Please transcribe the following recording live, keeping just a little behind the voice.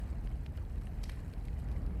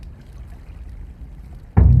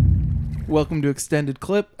Welcome to Extended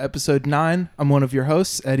Clip, Episode 9. I'm one of your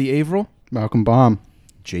hosts, Eddie Averill. Malcolm Baum.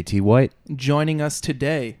 JT White. Joining us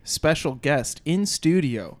today, special guest in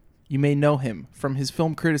studio. You may know him from his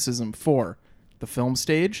film criticism for The Film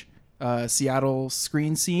Stage, Seattle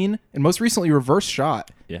Screen Scene, and most recently Reverse Shot,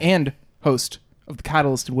 and host of the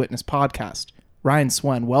Catalyst and Witness podcast. Ryan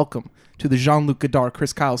Swen, welcome to the Jean-Luc Godard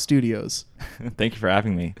Chris Kyle studios. Thank you for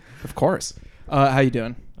having me. Of course. How you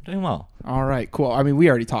doing? I'm doing well. All right, cool. I mean, we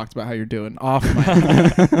already talked about how you're doing off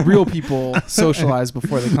mic. Real people socialize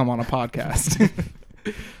before they come on a podcast.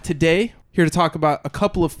 Today, here to talk about a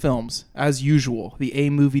couple of films. As usual, the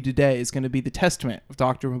A movie today is going to be The Testament of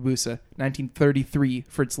Dr. Mabuse, 1933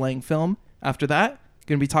 Fritz Lang film. After that,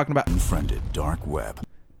 going to be talking about Unfriended Dark Web,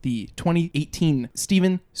 the 2018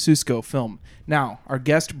 Steven Susko film. Now, our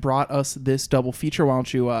guest brought us this double feature. Why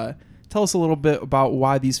don't you tell us a little bit about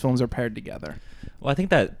why these films are paired together? Well, I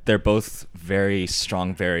think that they're both very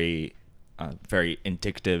strong, very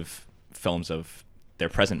indicative films of their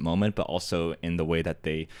present moment, but also in the way that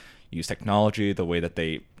they use technology, the way that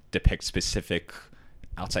they depict specific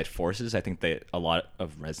outside forces. I think that a lot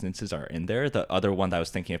of resonances are in there. The other one that I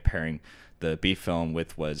was thinking of pairing the B film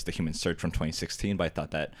with was The Human Search from 2016, but I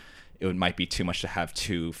thought that it might be too much to have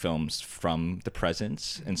two films from the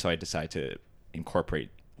present, and so I decided to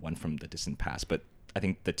incorporate one from the distant past. But I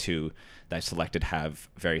think the two that I selected have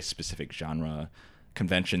very specific genre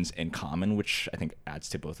conventions in common, which I think adds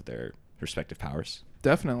to both of their respective powers.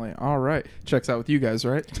 Definitely. All right. Checks out with you guys,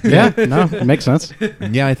 right? Yeah, no, it makes sense.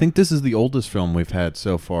 Yeah, I think this is the oldest film we've had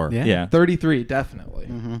so far. Yeah. 33, definitely.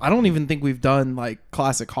 Mm-hmm. I don't even think we've done like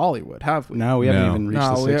classic Hollywood, have we? No, we haven't even reached the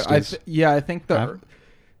 60s. I think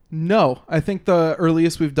I think the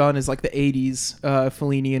earliest we've done is like the 80s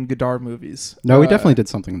Fellini and Godard movies. No, we definitely did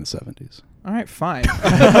something in the 70s. All right, fine.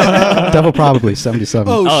 Devil Probably,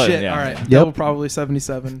 77. Oh, shit. Yeah. All right. Yep. Devil Probably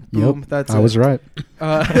 77. Boom. Yep, That's I was right.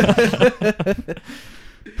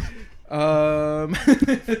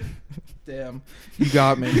 Damn, you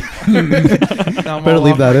got me. Better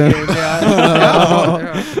leave that in.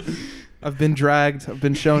 Yeah. I've been dragged. I've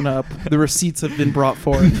been shown up. The receipts have been brought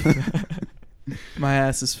forth. My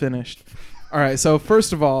ass is finished. All right, so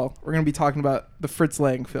first of all, we're going to be talking about the Fritz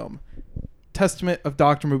Lang film, Testament of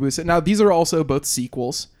Dr. Mabuse. Now, these are also both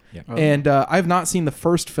sequels, and I've not seen the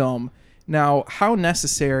first film. Now, how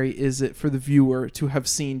necessary is it for the viewer to have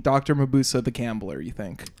seen Dr. Mabuse the Gambler, you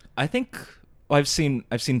think? I think I've seen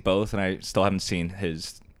both, and I still haven't seen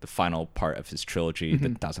the final part of his trilogy, The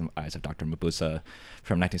Thousand Eyes of Dr. Mabuse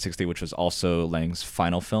from 1960, which was also Lang's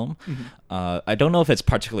final film. I don't know if it's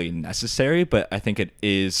particularly necessary, but I think it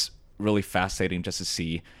is really fascinating just to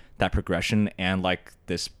see that progression. And like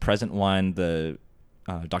this present one, the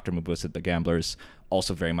Dr. Mabuse, The Gamblers,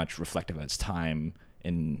 also very much reflective of its time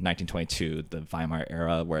in 1922, the Weimar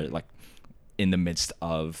era, where like in the midst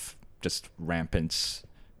of just rampant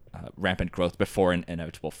growth before an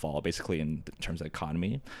inevitable fall, basically in terms of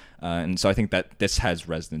economy. And so I think that this has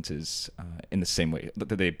resonances in the same way that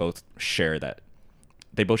they both share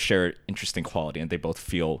interesting quality, and they both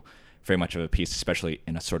feel very much of a piece, especially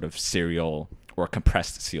in a sort of serial or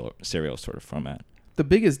compressed serial sort of format. The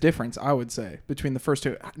biggest difference, I would say, between the first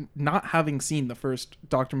two, not having seen the first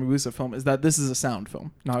Dr. Mabuse film, is that this is a sound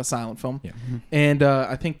film, not a silent film. Yeah. And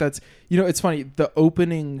I think that's, it's funny, the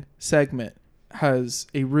opening segment has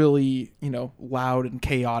a really, loud and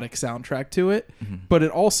chaotic soundtrack to it, but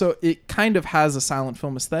it kind of has a silent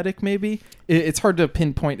film aesthetic, maybe. It's hard to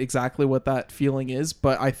pinpoint exactly what that feeling is,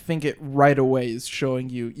 but I think it right away is showing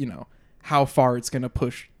you, how far it's going to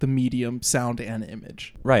push the medium sound and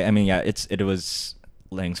image. Right. I mean, yeah, it was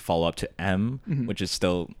Lang's follow-up to M, which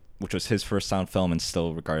was his first sound film and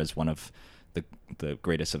still regarded as one of the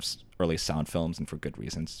greatest of early sound films, and for good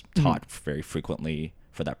reasons, taught very frequently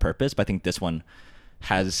for that purpose. But I think this one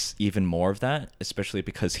has even more of that, especially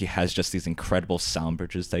because he has just these incredible sound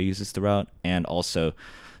bridges that he uses throughout, and also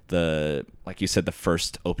like you said, the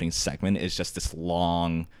first opening segment is just this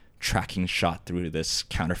long tracking shot through this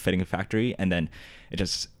counterfeiting factory, and then it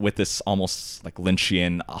just with this almost like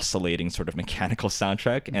Lynchian oscillating sort of mechanical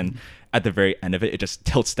soundtrack, and at the very end of it just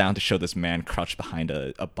tilts down to show this man crouched behind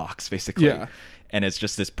a box, basically. And it's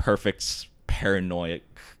just this perfect paranoid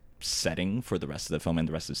setting for the rest of the film and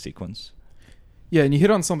the rest of the sequence. Yeah, and you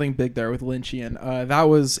hit on something big there with Lynchian. That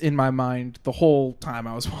was in my mind the whole time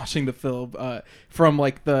I was watching the film, from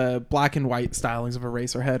like the black and white stylings of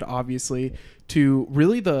Eraserhead, obviously, to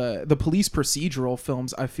really the police procedural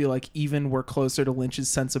films. I feel like even were closer to Lynch's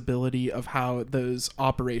sensibility of how those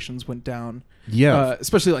operations went down. Yeah.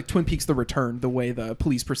 Especially like Twin Peaks: The Return, the way the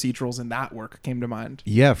police procedurals in that work came to mind.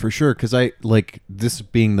 Yeah, for sure. Because I like this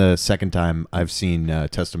being the second time I've seen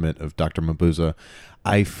Testament of Dr. Mabuse.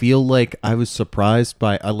 I feel like I was surprised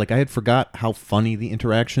by I had forgot how funny the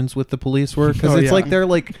interactions with the police were, because it's like they're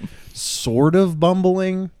like sort of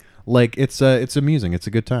bumbling. Like it's amusing. It's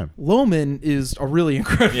a good time. Lemmon is a really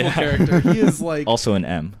incredible character. He is like also an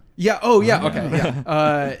M. Yeah. Oh, yeah. Okay.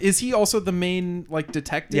 Yeah. Is he also the main like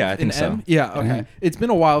detective? Yeah, I think in M? so. Yeah. Okay. It's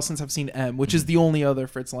been a while since I've seen M, which is the only other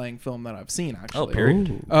Fritz Lang film that I've seen. Actually. Oh,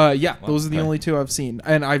 period. Yeah. Those are the only two I've seen,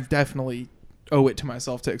 and I've definitely owe it to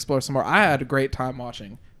myself to explore some more. I had a great time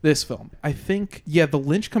watching this film. I think, the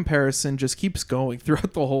Lynch comparison just keeps going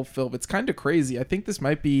throughout the whole film. It's kind of crazy. I think this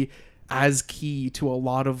might be as key to a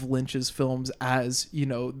lot of Lynch's films as,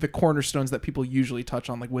 the cornerstones that people usually touch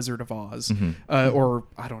on, like Wizard of Oz, or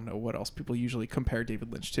I don't know what else people usually compare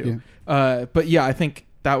David Lynch to. But yeah, I think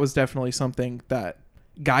that was definitely something that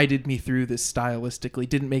guided me through this stylistically,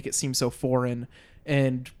 didn't make it seem so foreign,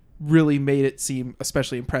 and really made it seem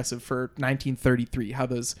especially impressive for 1933, how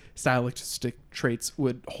those stylistic traits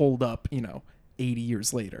would hold up, 80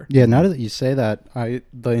 years later. Yeah, now that you say that,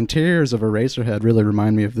 the interiors of Eraserhead really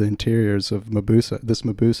remind me of the interiors of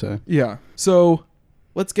Mabuse. Yeah. So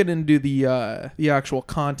let's get into the actual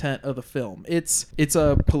content of the film. It's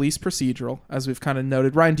a police procedural, as we've kind of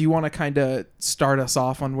noted. Ryan, do you want to kind of start us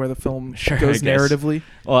off on where the film goes narratively?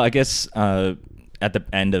 Well, I guess at the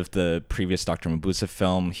end of the previous Dr. Mabuse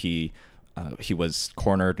film, he was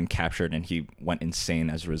cornered and captured, and he went insane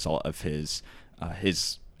as a result of his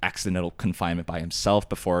accidental confinement by himself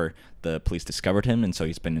before the police discovered him. And so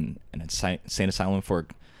he's been in an insane asylum for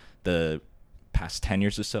the past 10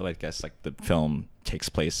 years or so. I guess like the film takes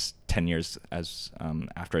place 10 years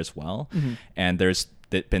after as well. And there's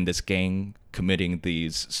been this gang committing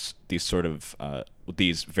these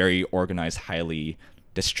very organized, highly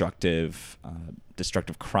destructive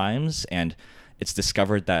crimes, and it's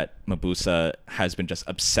discovered that Mabuse has been just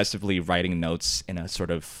obsessively writing notes in a sort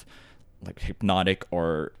of like hypnotic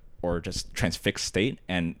or just transfixed state,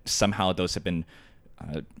 and somehow those have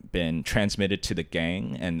been transmitted to the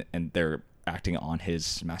gang, and they're acting on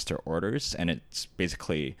his master orders, and it's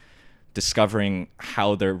basically discovering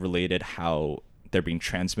how they're related, how they're being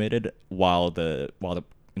transmitted while the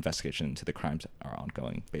investigation into the crimes are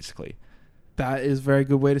ongoing, basically. That is a very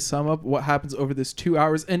good way to sum up what happens over this 2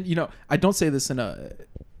 hours. And, I don't say this in a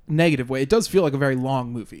negative way. It does feel like a very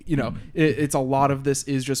long movie. It's a lot of this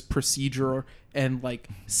is just procedural and like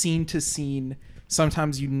scene to scene.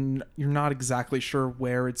 Sometimes you're not exactly sure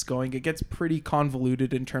where it's going. It gets pretty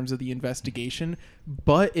convoluted in terms of the investigation,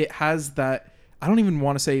 but it has that, I don't even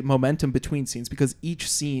want to say momentum between scenes, because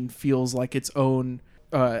each scene feels like its own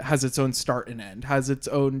has its own start and end, has its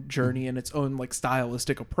own journey and its own like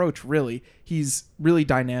stylistic approach. Really, he's really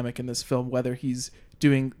dynamic in this film, whether he's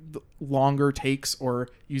doing longer takes or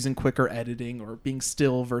using quicker editing or being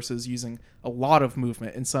still versus using a lot of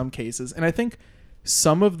movement in some cases. And I think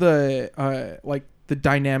some of the the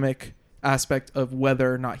dynamic aspect of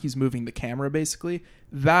whether or not he's moving the camera, basically,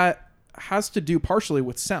 that has to do partially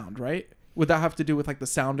with sound, right? Would that have to do with like the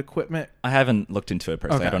sound equipment? I haven't looked into it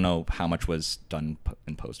personally. Okay. I don't know how much was done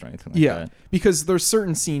in post or anything like that. Because there's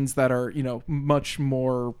certain scenes that are, much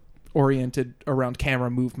more oriented around camera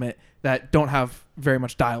movement that don't have very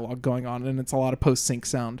much dialogue going on, and it's a lot of post-sync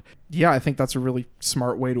sound. Yeah, I think that's a really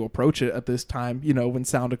smart way to approach it at this time, when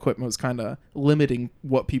sound equipment was kind of limiting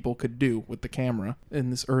what people could do with the camera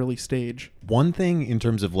in this early stage. One thing in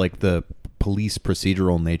terms of like the police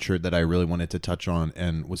procedural nature that I really wanted to touch on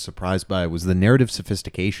and was surprised by was the narrative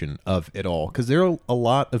sophistication of it all, because there are a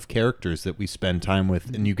lot of characters that we spend time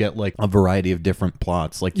with, and you get like a variety of different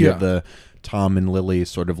plots. Like you have the Tom and Lily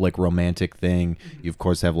sort of like romantic thing. You of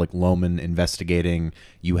course have like Lemmon investigating.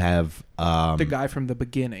 You have the guy from the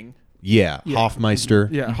beginning. Hoffmeister.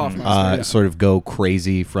 Hoffmeister. Sort of go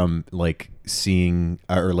crazy from like seeing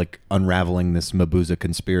or like unraveling this Mabuse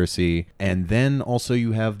conspiracy, and then also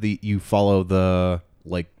you follow the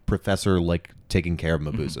like professor like taking care of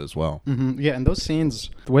Mabuse as well. Yeah, and those scenes,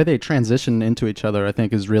 the way they transition into each other, I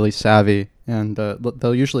think is really savvy, and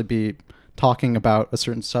they'll usually be talking about a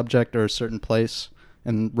certain subject or a certain place,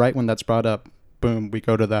 and right when that's brought up, boom, we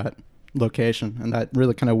go to that location, and that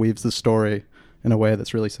really kind of weaves the story in a way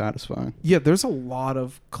that's really satisfying. Yeah, there's a lot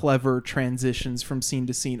of clever transitions from scene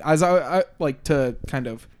to scene. As I like to kind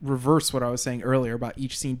of reverse what I was saying earlier about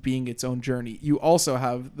each scene being its own journey. You also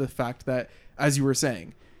have the fact that, as you were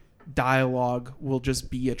saying, dialogue will just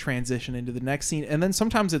be a transition into the next scene, and then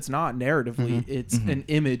sometimes it's not narratively. It's an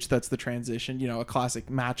image that's the transition, you know, a classic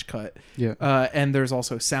match cut. And there's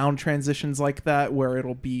also sound transitions like that where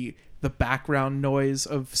it'll be the background noise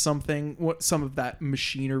of something, some of that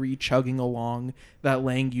machinery chugging along that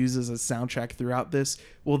Lang uses as soundtrack throughout this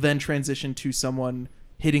will then transition to someone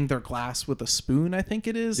hitting their glass with a spoon, I think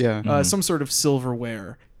it is. Some sort of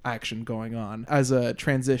silverware action going on as a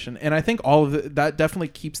transition. And I think all of that definitely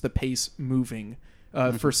keeps the pace moving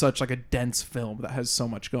for such like a dense film that has so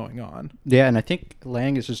much going on. Yeah, and I think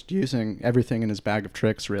Lang is just using everything in his bag of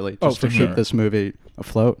tricks, really, just to keep this movie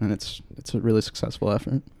afloat, and it's a really successful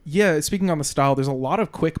effort. Yeah, speaking on the style, there's a lot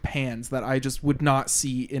of quick pans that I just would not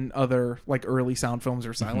see in other like early sound films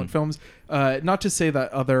or silent films. Not to say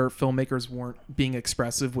that other filmmakers weren't being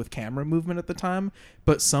expressive with camera movement at the time,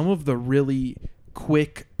 but some of the really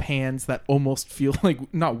quick pans that almost feel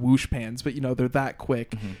like, not whoosh pans, but you know, they're that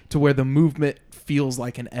quick to where the movement feels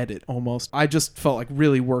like an edit almost. I just felt like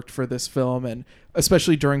really worked for this film, and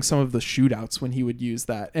especially during some of the shootouts when he would use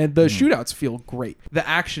that. And the shootouts feel great. The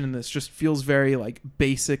action in this just feels very like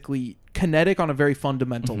basically kinetic on a very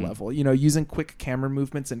fundamental level, you know, using quick camera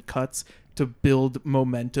movements and cuts to build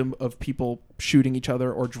momentum of people shooting each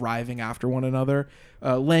other or driving after one another.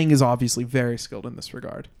 Lang is obviously very skilled in this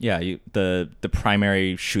regard. Yeah, the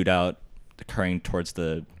primary shootout occurring towards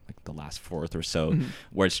the last fourth or so,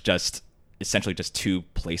 where it's just essentially just two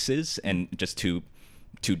places and just two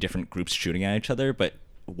different groups shooting at each other, but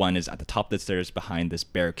one is at the top of the stairs behind this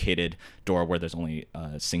barricaded door where there's only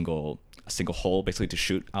a single hole basically to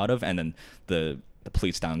shoot out of, and then the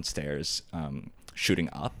police downstairs shooting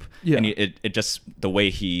up. And it just, the way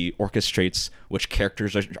he orchestrates which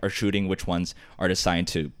characters are shooting, which ones are assigned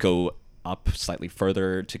to go up slightly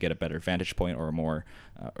further to get a better vantage point or more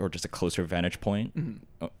or just a closer vantage point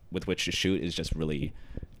with which to shoot is just really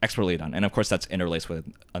expertly done. And of course that's interlaced with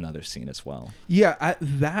another scene as well. Yeah, at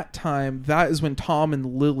that time, that is when Tom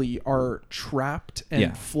and Lily are trapped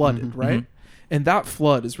and flooded, right? And that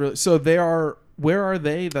flood is really, so they are, where are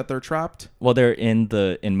they that they're trapped? Well, they're in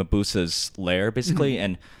Mabusa's lair basically,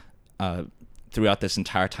 and throughout this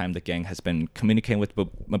entire time the gang has been communicating with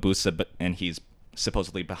Mabusa, and he's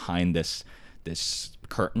supposedly behind this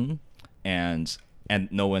curtain, and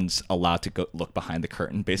no one's allowed to go look behind the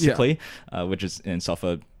curtain basically, which is in itself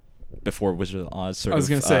a before Wizard of Oz sort of I was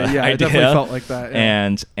gonna say, yeah, idea. it definitely felt like that.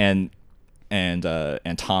 Yeah.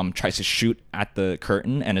 And Tom tries to shoot at the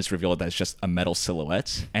curtain, and it's revealed that it's just a metal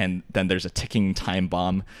silhouette. And then there's a ticking time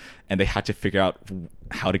bomb, and they had to figure out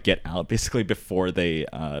how to get out basically before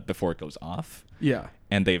it goes off. Yeah.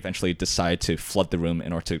 And they eventually decide to flood the room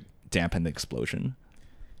in order to dampen the explosion.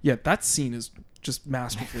 Yeah, that scene is just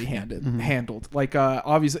masterfully handled. Like,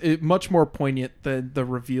 obviously, much more poignant than the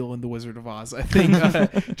reveal in The Wizard of Oz. I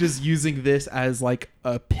think just using this as like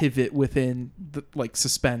a pivot within the like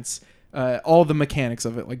suspense. All the mechanics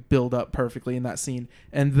of it like build up perfectly in that scene.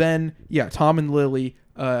 And then, Tom and Lily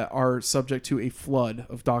are subject to a flood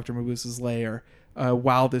of Dr. Mabusa's lair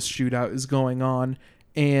while this shootout is going on.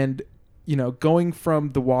 And, you know, going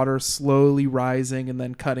from the water slowly rising and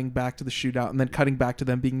then cutting back to the shootout and then cutting back to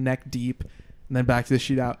them being neck deep and then back to the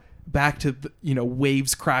shootout, back to, the, you know,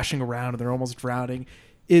 waves crashing around and they're almost drowning.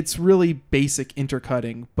 It's really basic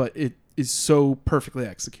intercutting, but it is so perfectly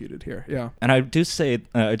executed here. Yeah. And I do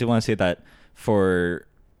want to say that for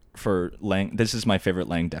Lang, this is my favorite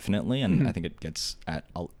Lang definitely, and I think it gets at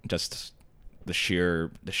just the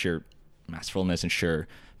sheer masterfulness and sheer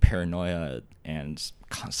paranoia and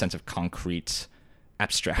sense of concrete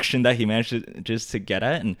abstraction that he manages to get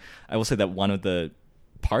at. And I will say that one of the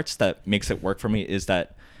parts that makes it work for me is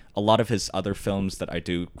that a lot of his other films that I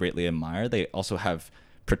do greatly admire, they also have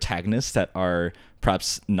protagonists that are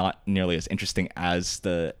perhaps not nearly as interesting as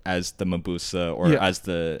the Mabusa or as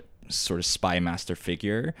the sort of spy master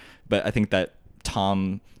figure. But I think that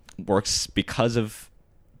Tom works because of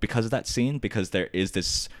that scene, because there is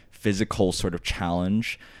this physical sort of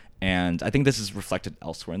challenge. And I think this is reflected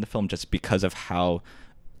elsewhere in the film just because of how,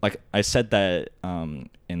 like I said that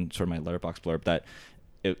in sort of my Letterboxd blurb,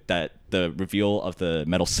 that the reveal of the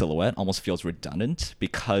metal silhouette almost feels redundant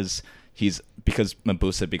because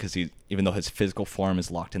Mabusa, even though his physical form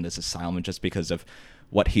is locked in this asylum, and just because of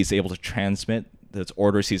what he's able to transmit, those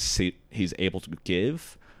orders he's able to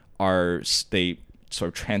give they sort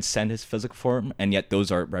of transcend his physical form, and yet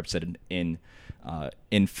those are represented in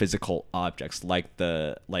physical objects like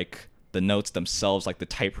the notes themselves, like the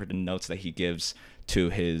typewritten notes that he gives to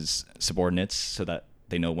his subordinates so that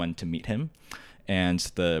they know when to meet him, and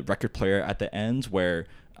the record player at the end where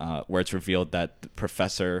it's revealed that the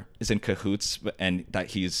professor is in cahoots and that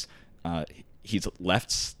he's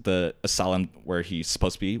left the asylum where he's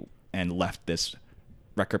supposed to be and left this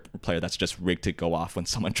record player that's just rigged to go off when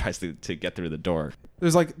someone tries to get through the door.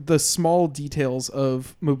 There's like the small details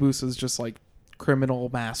of Mabusa's just like criminal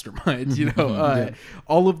mastermind, you know.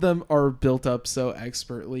 All of them are built up so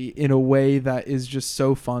expertly in a way that is just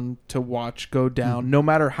so fun to watch go down, no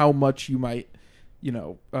matter how much you might, you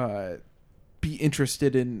know, be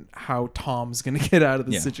interested in how Tom's going to get out of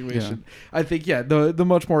the situation. I think, the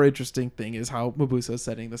much more interesting thing is how Mabuse is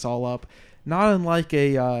setting this all up. Not unlike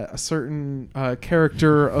a certain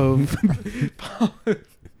character of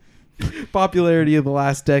popularity of the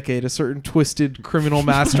last decade, a certain twisted criminal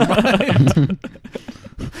mastermind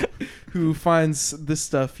who finds this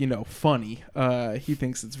stuff, you know, funny. He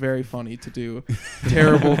thinks it's very funny to do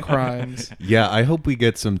terrible crimes. Yeah, I hope we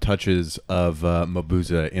get some touches of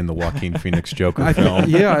Mabuse in the Joaquin Phoenix Joker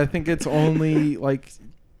film. I think it's only like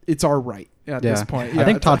it's our right at this point. I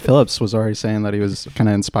think Todd Phillips was already saying that he was kind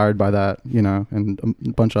of inspired by that, you know, and a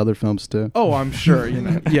bunch of other films too. Oh, I'm sure, you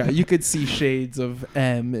know. Yeah, you could see shades of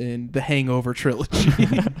M in the Hangover trilogy.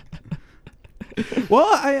 Well,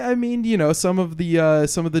 I mean, you know, some of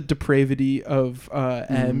the depravity of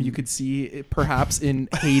M you could see perhaps in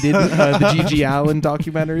Hated, the G.G. Allen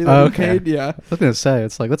documentary that we made. Yeah, I was gonna say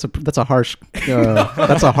it's like that's a harsh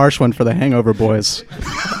that's a harsh one for the Hangover boys.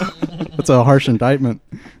 That's a harsh indictment.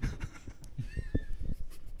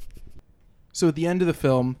 So at the end of the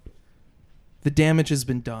film, the damage has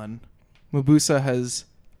been done. Mabuse has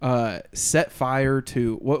set fire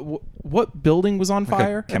to what building was on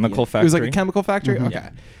fire? Chemical factory. It was like a chemical factory. Mm-hmm. Okay,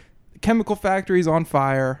 chemical factory's on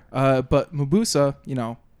fire. But Mabuse, you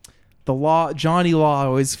know, the law, Johnny Law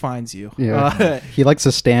always finds you. Yeah, he likes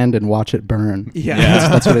to stand and watch it burn. Yeah.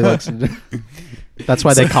 That's what he likes to do. That's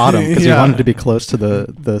why they caught him, because he wanted to be close to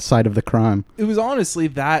the site of the crime. It was honestly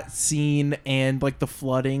that scene and like the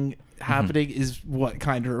flooding happening is what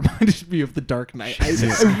kind of reminded me of The Dark Knight.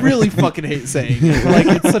 I really fucking hate saying it. Like,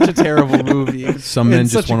 it's such a terrible movie. Some men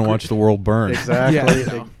just want to watch the world burn. Exactly. Yeah, you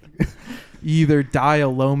know. You either die a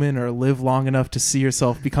lemmon or live long enough to see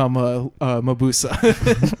yourself become a Mabuse.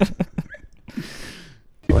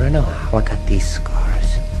 You want to know? Look at these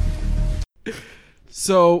scars.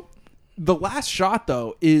 So the last shot,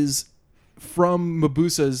 though, is from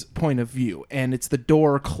Mabusa's point of view, and it's the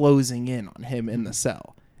door closing in on him in the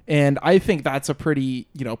cell. And I think that's a pretty,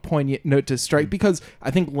 you know, poignant note to strike, because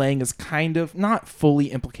I think Lang is kind of not fully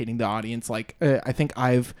implicating the audience. Like, I think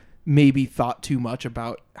I've maybe thought too much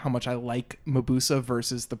about how much I like Mabuse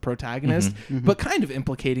versus the protagonist, but kind of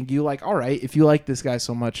implicating you. Like, all right, if you like this guy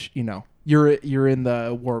so much, you know, you're in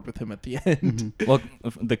the war with him at the end. Well,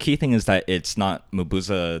 the key thing is that it's not Mabuse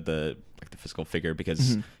the physical figure,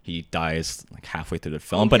 because he dies like halfway through the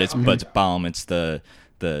film, but it's Baum. It's the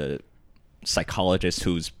psychologist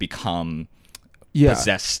who's become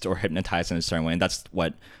possessed or hypnotized in a certain way, and that's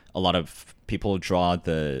what a lot of people draw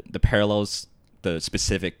the parallels. The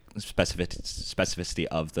specificity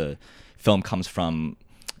of the film comes from,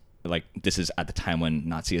 like, this is at the time when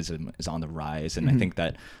Nazism is on the rise, and I think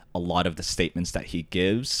that a lot of the statements that he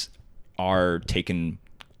gives are taken,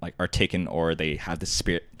 or they have the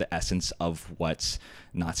spirit, the essence of what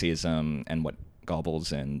Nazism and what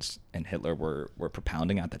Goebbels and Hitler were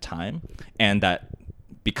propounding at the time, and that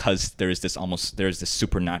because there's this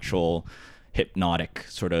supernatural, hypnotic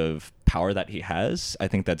sort of power that he has, I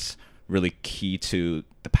think that's really key to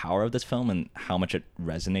the power of this film and how much it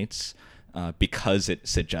resonates, because it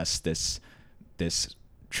suggests this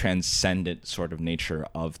transcendent sort of nature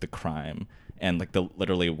of the crime. And like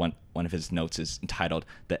literally one of his notes is entitled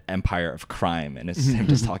 "The Empire of Crime," and it's him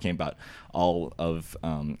just talking about all of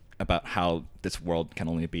about how this world can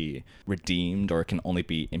only be redeemed or can only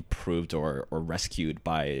be improved or rescued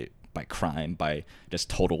by crime, by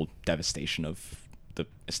just total devastation of the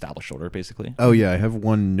established order, basically. Oh yeah, I have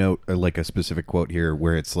one note, like a specific quote here,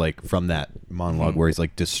 where it's like from that monologue where he's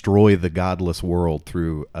like, "Destroy the godless world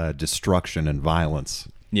through destruction and violence."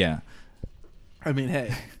 Yeah. I mean,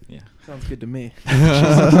 hey, Yeah. sounds good to me.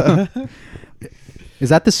 Is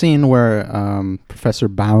that the scene where Professor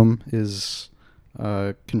Baum is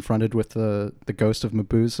confronted with the ghost of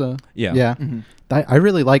Mabuse? Yeah. Yeah. I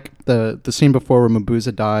really like the scene before where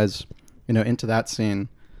Mabuse dies, you know, into that scene.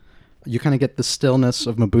 You kind of get the stillness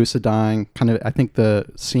of Mabuse dying. Kind of, I think the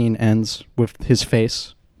scene ends with his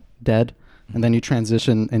face dead, and then you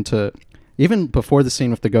transition into, even before the scene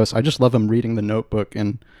with the ghost, I just love him reading the notebook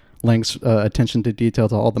and Lang's attention to detail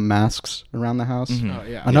to all the masks around the house. Mhm. Oh,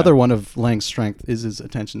 yeah. Another one of Lang's strength is his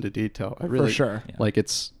attention to detail. I really For sure. Yeah. like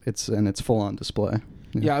it's full on display.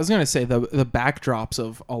 Yeah, I was gonna say the backdrops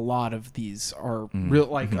of a lot of these are real.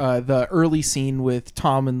 Like the early scene with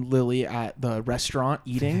Tom and Lily at the restaurant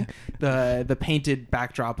eating, the painted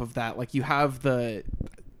backdrop of that. Like you have the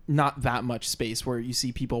not that much space where you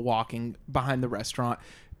see people walking behind the restaurant,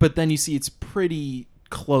 but then you see it's pretty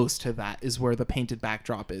close to that is where the painted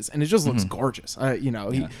backdrop is, and it just looks gorgeous.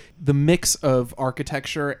 The mix of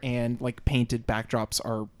architecture and like painted backdrops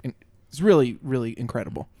is really, really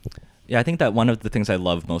incredible. Yeah, I think that one of the things I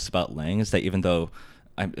love most about Lang is that even though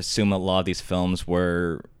I assume a lot of these films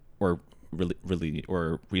were really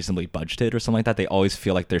or reasonably budgeted or something like that, they always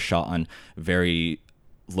feel like they're shot on very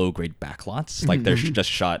low grade backlots. Like they're just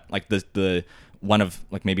shot like the one of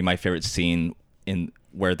like maybe my favorite scene in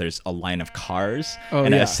where there's a line of cars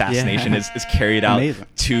and an assassination is carried out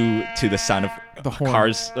to the sound of The horn.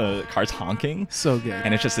 cars honking. So good.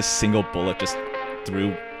 And it's just a single bullet just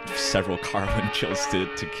through several car windshields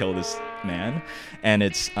to kill this man, and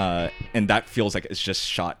it's and that feels like it's just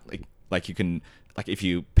shot like you can, like if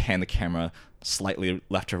you pan the camera slightly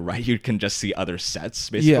left or right, you can just see other sets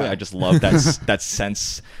basically. I just love that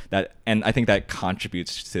sense, that, and I think that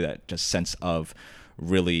contributes to that just sense of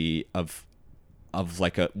really of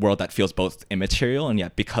like a world that feels both immaterial, and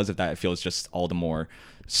yet because of that it feels just all the more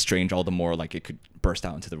strange, all the more like it could burst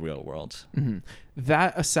out into the real world.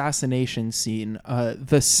 That assassination scene,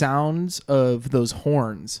 the sounds of those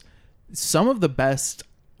horns, some of the best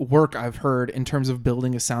work I've heard in terms of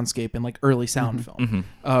building a soundscape in like early sound film.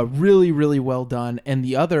 Really, really well done. And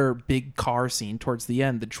the other big car scene towards the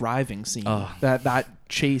end, the driving scene, that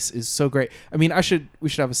chase is so great. I mean, we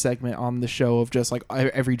should have a segment on the show of just like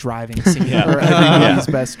every driving scene or every movie's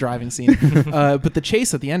best driving scene. But the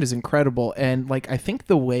chase at the end is incredible. And like, I think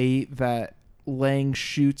the way that Lang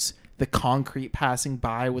shoots the concrete passing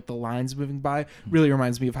by with the lines moving by really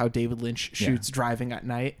reminds me of how David Lynch shoots driving at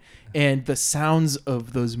night. And the sounds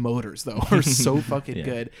of those motors though are so fucking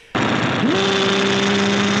good.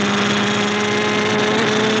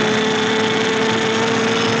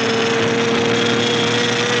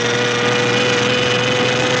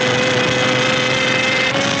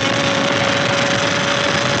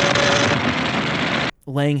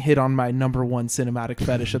 Lang hit on my number one cinematic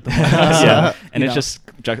fetish at the moment. And it's just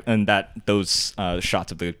those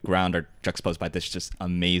shots of the ground are juxtaposed by this just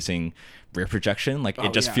amazing rear projection. Like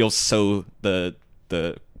it just feels so, the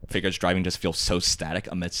figures driving just feels so static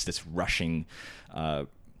amidst this rushing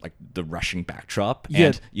like the rushing backdrop.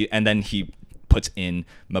 And then he puts in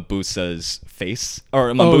Mabusa's face,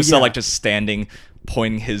 or Mabusa like just standing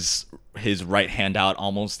pointing his right hand out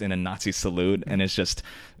almost in a Nazi salute, and it's just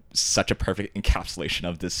such a perfect encapsulation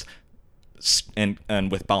of this,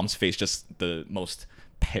 and with Baum's face just the most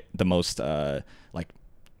like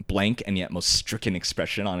blank and yet most stricken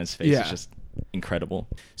expression on his face. It's just incredible.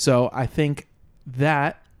 So I think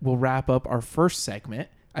that will wrap up our first segment.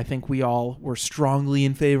 I think we all were strongly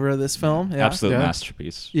in favor of this film. Absolute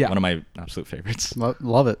masterpiece. One of my absolute favorites.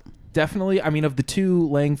 Love it. Definitely. I mean, of the two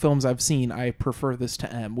Lang films I've seen, I prefer this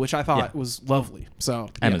to M, which I thought was lovely. So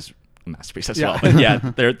M is a masterpiece as well.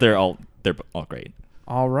 But they're all great.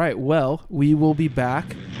 All right. Well, we will be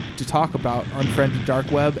back to talk about Unfriended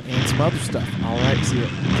Dark Web and some other stuff. All right. See you.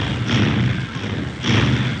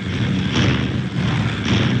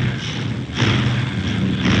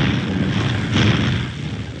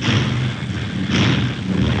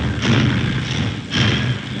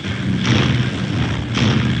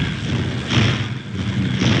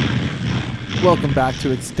 Welcome back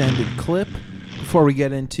to Extended Clip. Before we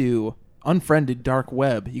get into Unfriended Dark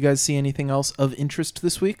Web, you guys see anything else of interest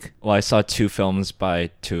this week? Well, I saw two films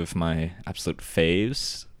by two of my absolute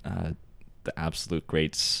faves, the absolute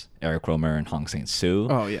greats Eric Rohmer and Hong Sang-soo.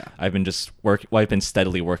 Oh yeah. I've been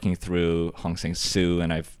steadily working through Hong Sang-soo,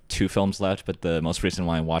 and I have two films left, but the most recent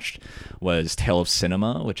one I watched was Tale of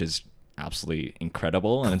Cinema, which is absolutely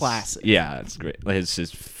incredible. And classic. It's great. It's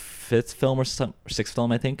his fifth film or sixth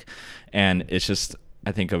film, I think, and it's just,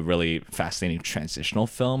 I think, a really fascinating transitional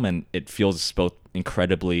film, and it feels both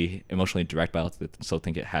incredibly emotionally direct, but I also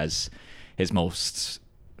think it has his most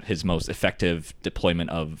effective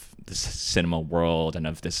deployment of the cinema world and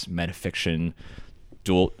of this metafiction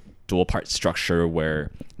dual part structure, where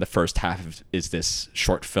the first half is this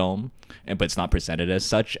short film, but it's not presented as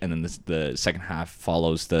such, and then the second half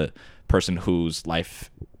follows the person whose life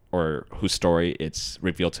or whose story it's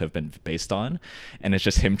revealed to have been based on, and it's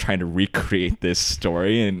just him trying to recreate this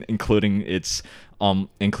story, and including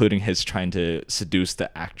his trying to seduce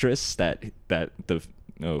the actress that the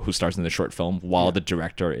who stars in the short film while the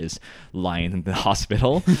director is lying in the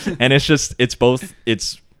hospital. And it's both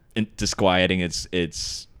disquieting,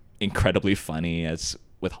 it's incredibly funny as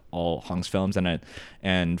with all Hong's films.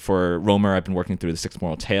 And for Rohmer, I've been working through the Six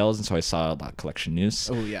Moral Tales, and so I saw La Collection News,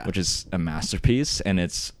 which is a masterpiece, and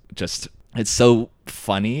it's so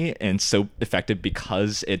funny and so effective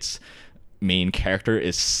because its main character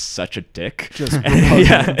is such a dick.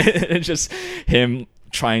 It's just him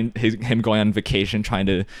going on vacation, trying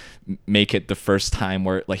to make it the first time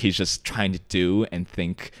where like he's just trying to do and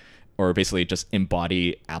think, or basically just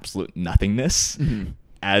embody absolute nothingness.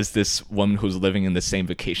 As this woman who's living in the same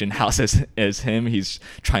vacation house as him, he's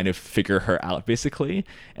trying to figure her out basically,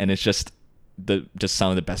 and it's just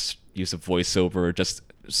some of the best use of voiceover, just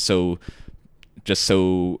so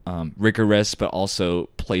rigorous but also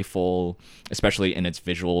playful, especially in its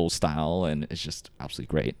visual style, and it's just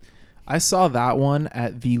absolutely great. I saw that one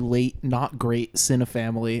at the late, not great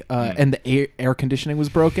Cinefamily, and the air conditioning was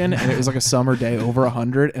broken, and it was like a summer day over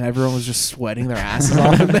 100, and everyone was just sweating their asses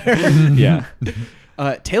off in there. Yeah.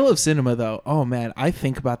 Tale of Cinema, though, oh man, I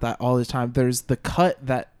think about that all the time. There's the cut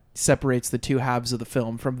that separates the two halves of the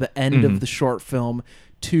film from the end of the short film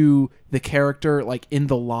to the character like in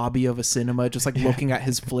the lobby of a cinema just like looking at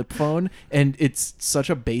his flip phone, and it's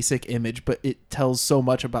such a basic image, but it tells so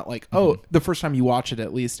much about like the first time you watch it,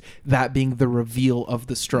 at least that being the reveal of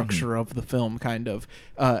the structure of the film, kind of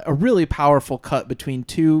a really powerful cut between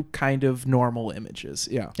two kind of normal images.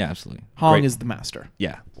 Yeah Absolutely. Hong is the master.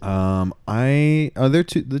 The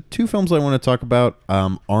two films I want to talk about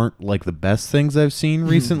aren't like the best things I've seen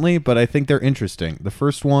recently, but I think they're interesting. The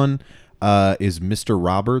first one is Mr.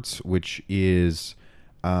 Roberts, which is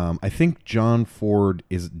I think John Ford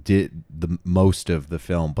did the most of the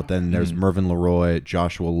film, but then there's Mervyn LeRoy,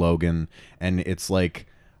 Joshua Logan, and it's like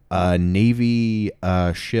a Navy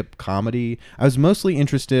ship comedy. I was mostly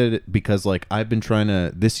interested because like I've been trying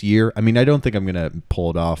to this year. I mean, I don't think I'm gonna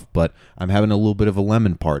pull it off, but I'm having a little bit of a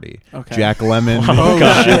Lemmon party. Okay. Jack Lemmon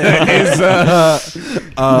is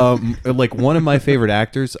like one of my favorite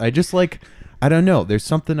actors. I don't know. There's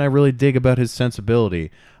something I really dig about his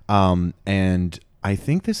sensibility. And I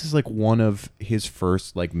think this is like one of his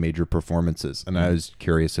first like major performances, and I was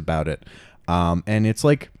curious about it. And it's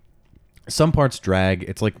like some parts drag.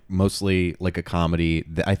 It's like mostly like a comedy.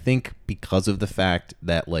 I think because of the fact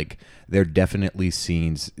that like there are definitely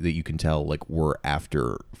scenes that you can tell like were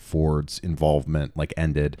after Ford's involvement like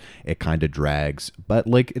ended, it kind of drags, but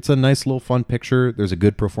like it's a nice little fun picture. There's a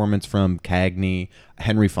good performance from Cagney.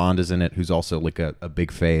 Henry Fonda's in it, who's also like a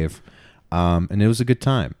big fave, and it was a good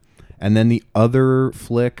time. And then the other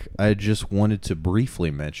flick I just wanted to briefly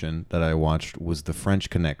mention that I watched was The French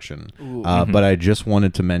Connection. But I just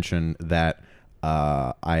wanted to mention that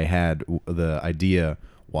I had the idea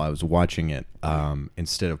while I was watching it,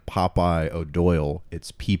 instead of Popeye O'Doyle,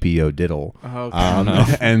 it's Pee-Pee O'Diddle.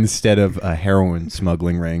 And instead of a heroin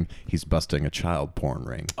smuggling ring, he's busting a child porn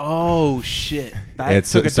ring. Oh shit! That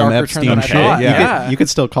It's took a some darker turn Epstein than I shit, thought. yeah. You could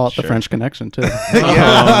still call it The French Connection too.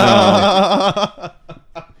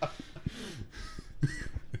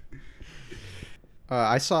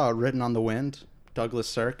 I saw Written on the Wind, Douglas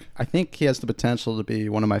Sirk. I think he has the potential to be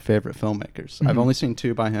one of my favorite filmmakers. I've only seen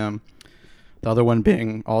two by him. The other one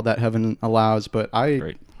being All That Heaven Allows. But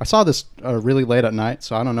I saw this really late at night,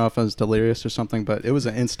 so I don't know if I was delirious or something, but it was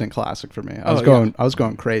an instant classic for me. I was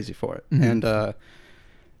going crazy for it. And the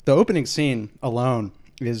opening scene alone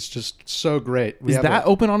is just so great. Is that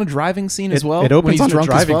open on a driving scene as well? It opens on a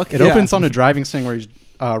driving. It opens on a driving scene where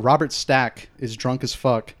Robert Stack is drunk as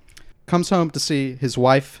fuck, comes home to see his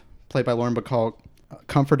wife, played by Lauren Bacall,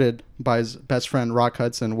 comforted by his best friend Rock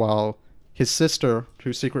Hudson, while his sister,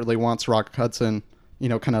 who secretly wants Rock Hudson,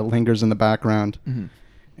 kind of lingers in the background.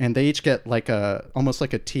 And they each get like almost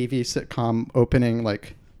like a TV sitcom opening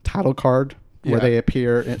like title card where they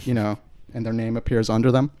appear, and their name appears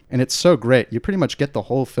under them. And it's so great. You pretty much get the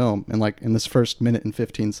whole film in this first minute and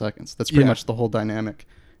 15 seconds. That's pretty much the whole dynamic.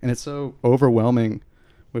 And it's so overwhelming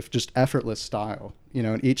with just effortless style.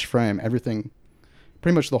 In each frame, everything,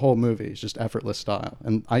 pretty much the whole movie is just effortless style.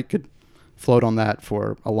 And I could float on that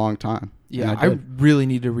for a long time. Yeah, I really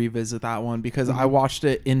need to revisit that one because I watched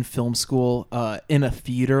it in film school in a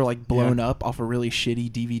theater, like blown up off a really shitty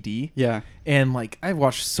DVD. Yeah. And like I've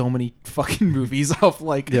watched so many fucking movies off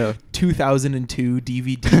like 2002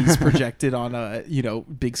 DVDs projected on a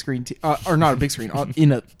big screen or not a big screen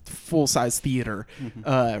in a full size theater.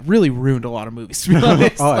 Really ruined a lot of movies, to be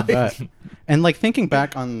honest. I bet. And like thinking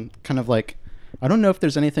back on kind of like, I don't know if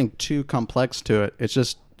there's anything too complex to it. It's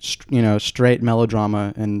just straight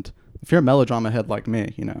melodrama. And if you're a melodrama head like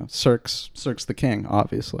me, Sirk's the king,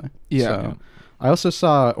 obviously. Yeah. I also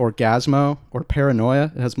saw Orgasmo or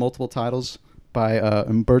Paranoia. It has multiple titles by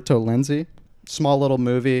Umberto Lenzi. Small little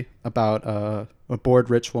movie about a bored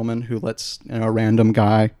rich woman who lets a random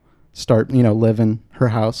guy start live in her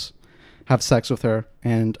house, have sex with her,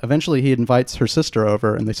 and eventually he invites her sister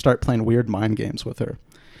over and they start playing weird mind games with her.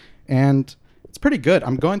 And it's pretty good.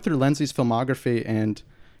 I'm going through Lenzi's filmography and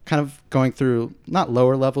kind of going through not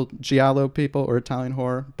lower level giallo people or Italian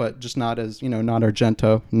horror, but just not as not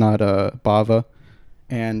Argento, not Bava,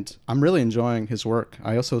 and I'm really enjoying his work.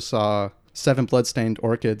 I also saw Seven Bloodstained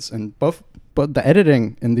Orchids, and but the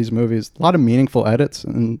editing in these movies, a lot of meaningful edits,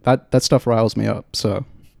 and that stuff riles me up. So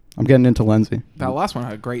I'm getting into Lenzi. That last one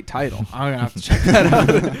had a great title. I'm gonna have to check that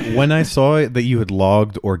out. When I saw that you had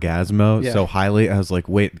logged Orgasmo so highly, I was like,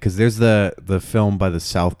 wait, because there's the film by the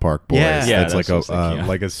South Park boys. Yeah, that's like a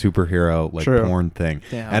like a superhero True. porn thing.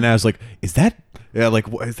 Damn. And I was like, is that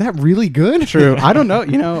really good? True. I don't know.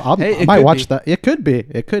 I might watch be. that. It could be.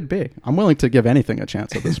 It could be. I'm willing to give anything a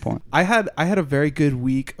chance at this point. I had a very good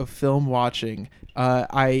week of film watching.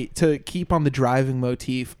 To keep on the driving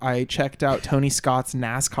motif, I checked out Tony Scott's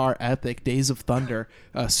NASCAR epic Days of Thunder,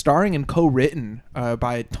 starring and co-written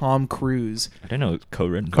by Tom Cruise. I didn't know it was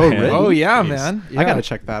co-written. Co-written? Oh yeah, Jeez. man! I Yeah. gotta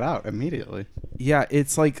check that out immediately. Yeah,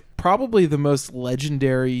 it's like probably the most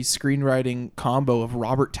legendary screenwriting combo of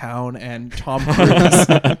Robert Towne and Tom Cruise.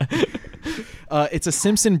 It's a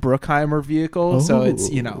Simpson Bruckheimer vehicle, so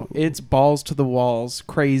it's balls to the walls,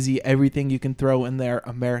 crazy, everything you can throw in there,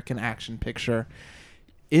 American action picture.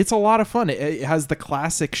 It's a lot of fun. It has the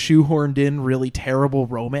classic shoehorned in, really terrible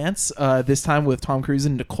romance. This time with Tom Cruise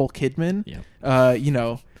and Nicole Kidman.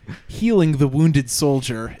 Yep. Healing the wounded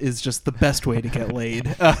soldier is just the best way to get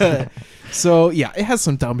laid. So yeah, it has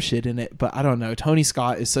some dumb shit in it, but I don't know. Tony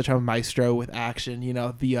Scott is such a maestro with action.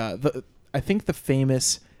 I think the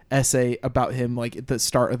famous essay about him, like at the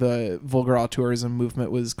start of the vulgar auteurism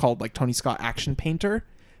movement, was called like Tony Scott Action Painter.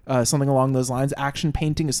 Something along those lines. Action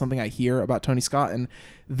painting is something I hear about Tony Scott, and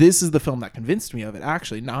this is the film that convinced me of it,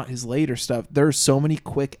 actually, not his later stuff. There are so many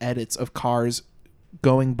quick edits of cars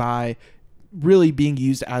going by, really being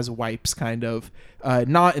used as wipes, kind of.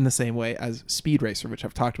 Not in the same way as Speed Racer, which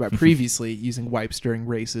I've talked about previously, using wipes during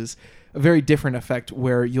races. A very different effect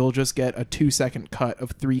where you'll just get a 2-second cut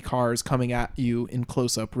of 3 cars coming at you in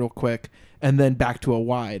close-up real quick, and then back to a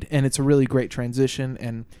wide. And it's a really great transition,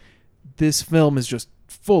 and this film is just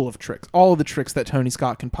full of tricks, all of the tricks that Tony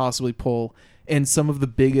Scott can possibly pull, and some of the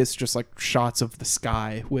biggest just like shots of the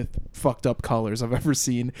sky with fucked up colors I've ever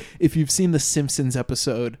seen. If you've seen the Simpsons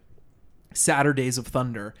episode Saturdays of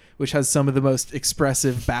Thunder, which has some of the most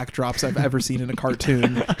expressive backdrops I've ever seen in a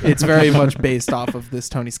cartoon, it's very much based off of this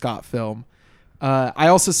Tony Scott film. I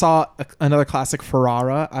also saw another classic,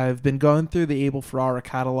 Ferrara. I've been going through the Abel Ferrara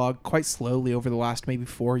catalog quite slowly over the last maybe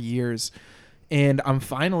 4 years, and I'm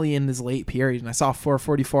finally in this late period, and I saw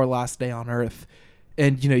 444 Last Day on Earth.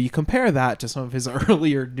 And, you compare that to some of his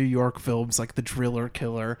earlier New York films like The Driller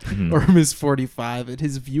Killer or Miss 45, and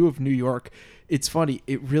his view of New York. It's funny,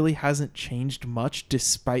 it really hasn't changed much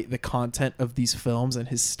despite the content of these films and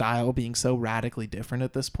his style being so radically different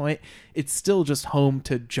at this point. It's still just home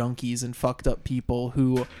to junkies and fucked up people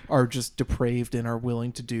who are just depraved and are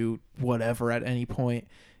willing to do whatever at any point.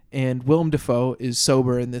 And Willem Dafoe is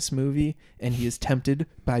sober in this movie, and he is tempted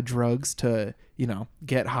by drugs to,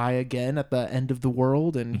 get high again at the end of the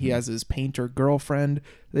world. And he has his painter girlfriend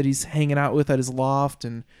that he's hanging out with at his loft.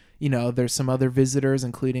 And, there's some other visitors,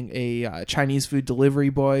 including a Chinese food delivery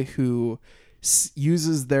boy who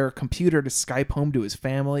uses their computer to Skype home to his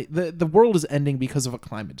family. The world is ending because of a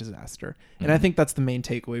climate disaster. And I think that's the main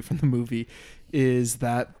takeaway from the movie, is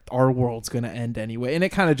that our world's going to end anyway. And it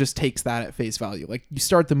kind of just takes that at face value. Like, you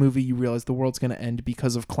start the movie, you realize the world's going to end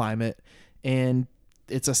because of climate, and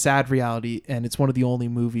it's a sad reality, and it's one of the only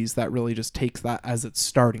movies that really just takes that as its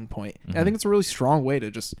starting point. And I think it's a really strong way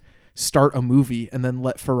to just start a movie and then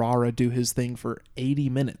let Ferrara do his thing for 80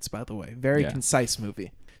 minutes, by the way. Very concise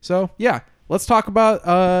movie. So, yeah. Let's talk about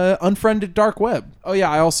Unfriended Dark Web. Oh, yeah,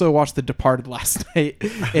 I also watched The Departed last night.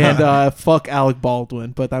 And fuck Alec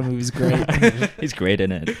Baldwin, but that movie's great. He's great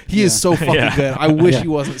in it. He is so fucking good. I wish he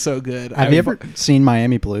wasn't so good. Have you ever seen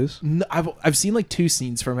Miami Blues? No, I've seen like 2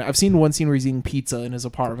 scenes from it. I've seen one scene where he's eating pizza in his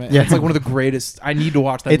apartment. Yeah. It's like one of the greatest. I need to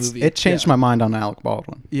watch that movie. It changed my mind on Alec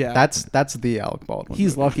Baldwin. Yeah. That's the Alec Baldwin.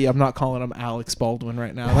 He's lucky I'm not calling him Alex Baldwin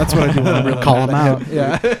right now. That's what I do when I'm really Call mad him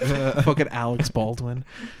at Yeah. Fucking Alex Baldwin.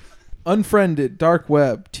 Unfriended Dark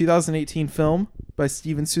Web, 2018 film by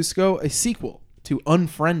Steven Susko, a sequel to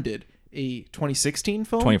Unfriended, a 2016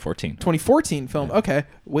 film? 2014 film. Okay,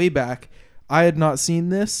 way back. I had not seen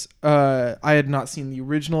this. I had not seen the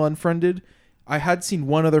original Unfriended. I had seen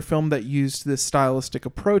one other film that used this stylistic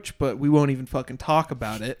approach, but we won't even fucking talk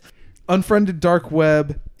about it. Unfriended Dark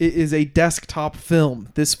Web, it is a desktop film.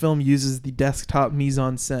 This film uses the desktop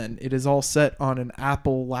mise-en-scène. It is all set on an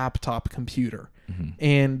Apple laptop computer.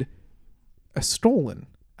 And a stolen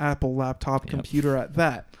Apple laptop computer at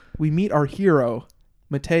that. We meet our hero,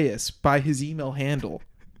 Mateus, by his email handle,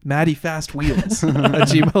 mattyfastwheels at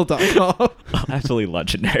gmail.com. Absolutely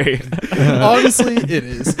legendary. Honestly, it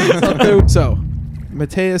is. So,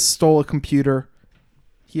 Mateus stole a computer.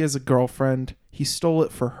 He has a girlfriend. He stole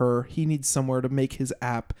it for her. He needs somewhere to make his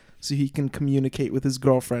app so he can communicate with his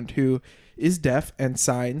girlfriend, who is deaf and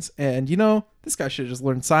signs. And, you know, this guy should have just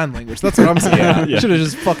learned sign language. That's what I'm saying. Should have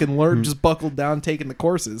just fucking learned, just buckled down, taken the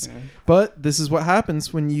courses. Yeah. But this is what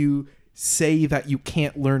happens when you say that you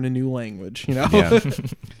can't learn a new language, you know? Yeah.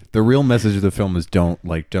 The real message of the film is don't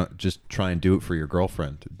just try and do it for your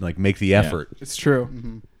girlfriend. Like, make the effort. Yeah. It's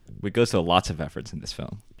true. We go through lots of efforts in this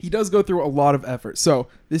film. He does go through a lot of effort. So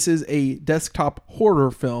this is a desktop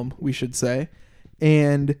horror film, we should say.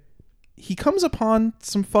 And he comes upon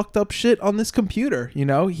some fucked up shit on this computer, you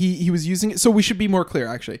know? He was using it. So we should be more clear,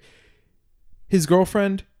 actually. His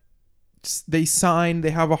girlfriend, they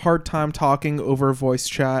have a hard time talking over voice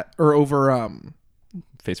chat or over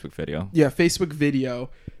Facebook video. Yeah, Facebook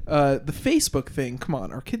video. The Facebook thing, come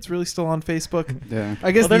on, are kids really still on Facebook? Yeah.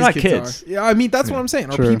 I guess they're these not kids are. Yeah, I mean, that's what I'm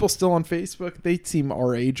saying. Are True. people still on Facebook? They seem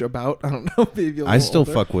our age about. I don't know. Maybe I still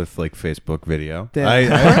older. fuck with like Facebook video.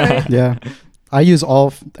 Damn. Yeah. I use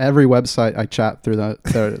every website I chat through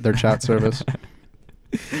their chat service.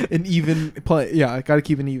 An even play. Yeah, I got to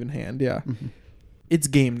keep an even hand. Yeah. It's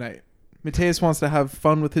game night. Mateus wants to have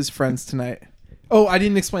fun with his friends tonight. Oh, I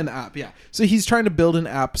didn't explain the app. Yeah. So he's trying to build an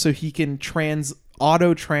app so he can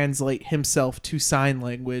auto-translate himself to sign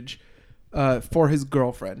language for his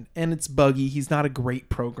girlfriend. And it's buggy. He's not a great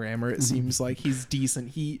programmer. It seems like he's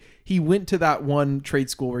decent. He went to that one trade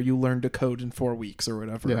school where you learn to code in 4 weeks or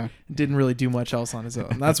whatever. Yeah. Didn't really do much else on his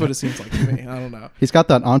own. That's what it seems like to me. I don't know. He's got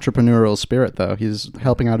that entrepreneurial spirit, though. He's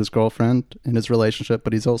helping out his girlfriend in his relationship,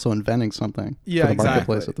 but he's also inventing something for the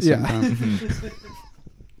marketplace at the same time.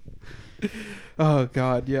 Oh,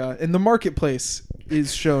 God, yeah. And the marketplace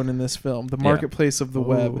is shown in this film. The marketplace of the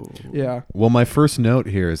web. Yeah. Well, my first note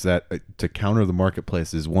here is that to counter the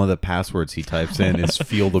marketplace is one of the passwords he types in is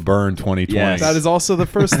Feel the Burn 2020. Yes. That is also the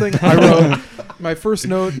first thing I wrote. My first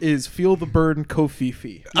note is Feel the Burn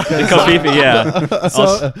Kofifi. Kofifi, yeah.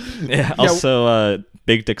 So, Also,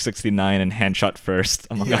 Big Dick 69 and Handshot First,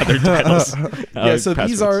 among other titles. So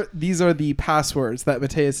these are the passwords that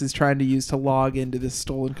Mateus is trying to use to log into this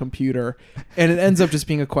stolen computer, and it ends up just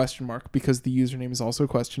being a question mark because the username is also a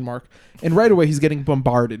question mark. And right away he's getting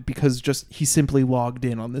bombarded because he simply logged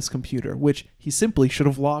in on this computer, which he simply should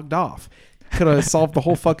have logged off. Could have solved the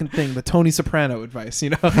whole fucking thing. The Tony Soprano advice, you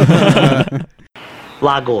know.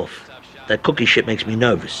 Log off. That cookie shit makes me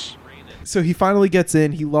nervous. So he finally gets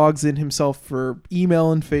in. He logs in himself for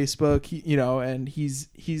email and Facebook, and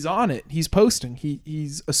he's on it. He's posting.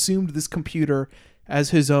 He's assumed this computer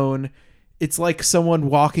as his own. It's like someone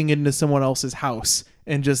walking into someone else's house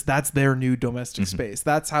and just that's their new domestic space.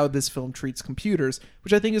 That's how this film treats computers,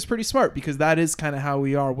 which I think is pretty smart because that is kind of how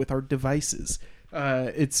we are with our devices.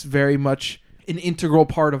 It's very much an integral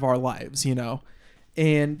part of our lives, you know.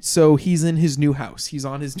 And so he's in his new house. He's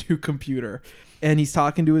on his new computer. And he's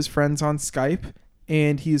talking to his friends on Skype,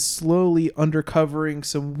 and he's slowly uncovering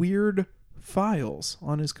some weird files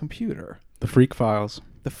on his computer. The freak files.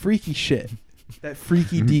 The freaky shit. That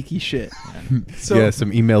freaky deaky shit. So, some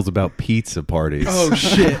emails about pizza parties. Oh,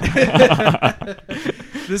 shit.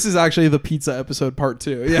 This is actually the pizza episode part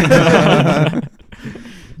 2. Yeah.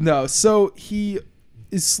 No, so he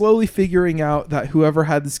is slowly figuring out that whoever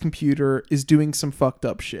had this computer is doing some fucked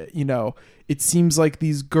up shit. You know, it seems like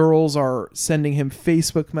these girls are sending him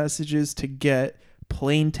Facebook messages to get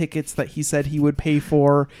plane tickets that he said he would pay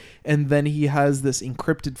for. And then he has this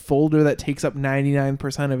encrypted folder that takes up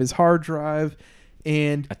 99% of his hard drive.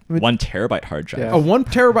 And 1 terabyte hard drive. Yeah. A 1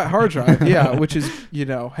 terabyte hard drive, yeah, which is,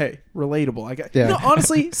 hey, relatable. I guess. Yeah.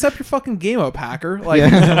 Honestly, step your fucking game up, hacker. Like, I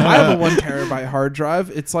have a 1 terabyte hard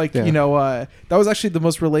drive. It's like, that was actually the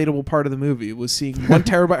most relatable part of the movie was seeing 1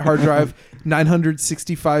 terabyte hard drive,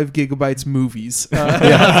 965 gigabytes movies.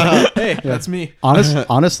 Hey, that's me.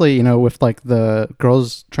 Honestly, with like the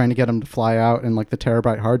girls trying to get him to fly out and like the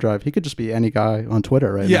terabyte hard drive, he could just be any guy on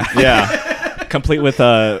Twitter right now. Yeah. complete with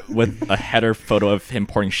a header photo of him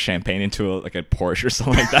pouring champagne into a Porsche or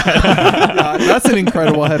something like that. Yeah, that's an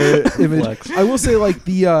incredible header image. Flex. I will say, like,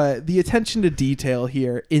 the attention to detail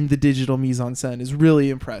here in the digital mise-en-scène is really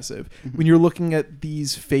impressive. When you're looking at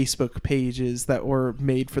these Facebook pages that were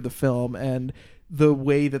made for the film and the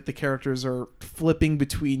way that the characters are flipping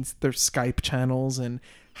between their Skype channels and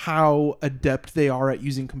how adept they are at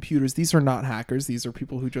using computers. These are not hackers. These are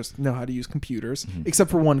people who just know how to use computers, except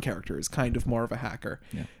for one character is kind of more of a hacker.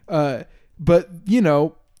 Yeah. But,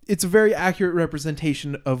 it's a very accurate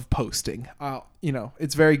representation of posting.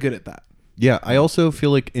 It's very good at that. Yeah, I also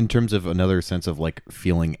feel like in terms of another sense of like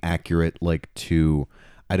feeling accurate, like to,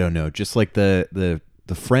 I don't know, just like the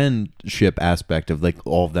friendship aspect of like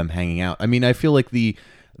all of them hanging out. I mean, I feel like the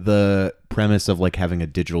premise of like having a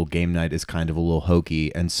digital game night is kind of a little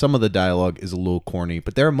hokey, and some of the dialogue is a little corny,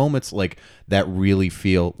 but there are moments like that really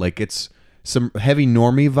feel like it's some heavy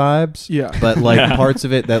normie vibes, but like parts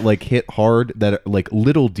of it that like hit hard, that are like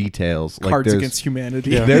little details, like Cards Against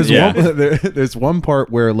Humanity. There's one part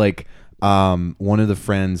where like one of the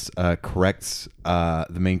friends corrects the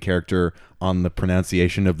main character on the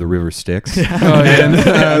pronunciation of the river Styx. And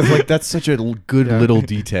I was like, that's such a good little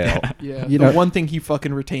detail. Yeah, the one thing he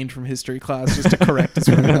fucking retained from history class just to correct his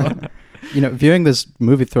pronoun. Viewing this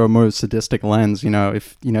movie through a more sadistic lens,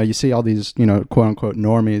 if you see all these quote unquote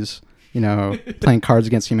normies, playing Cards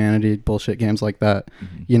Against Humanity, bullshit games like that,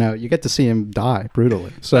 you get to see him die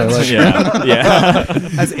brutally. So like,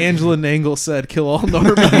 as Angela Nangle said, kill all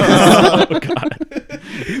normies. Oh God.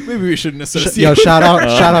 Maybe we shouldn't associate. Yo, shout out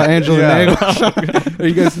Angela Nangle. Are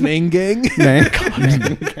you guys Nang Gang?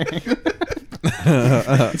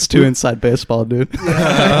 It's too inside baseball, dude.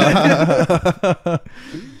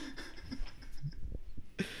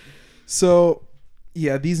 So,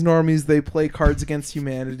 yeah, these normies, they play Cards Against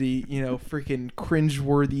Humanity, freaking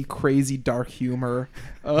cringeworthy, crazy, dark humor.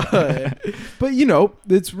 But,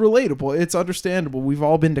 it's relatable. It's understandable. We've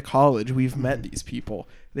all been to college. We've met these people.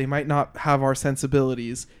 They might not have our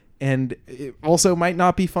sensibilities, and it also might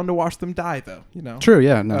not be fun to watch them die, though. True,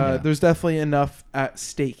 yeah. There's definitely enough at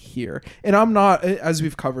stake here. And I'm not, as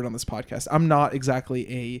we've covered on this podcast, I'm not exactly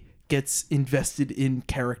a gets invested in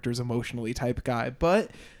characters emotionally type guy,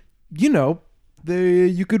 but, you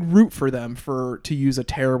could root for them, to use a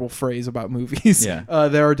terrible phrase about movies. Yeah.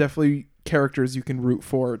 There are definitely characters you can root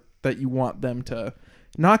for that you want them to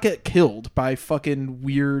not get killed by fucking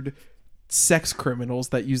weird sex criminals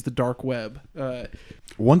that use the dark web.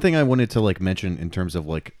 One thing I wanted to like mention in terms of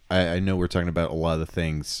like, I know we're talking about a lot of the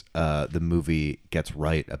things the movie gets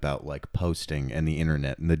right about like posting and the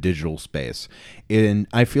internet and the digital space. And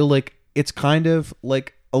I feel like it's kind of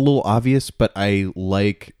like a little obvious, but through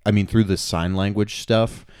the sign language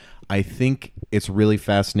stuff, I think it's really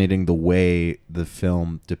fascinating the way the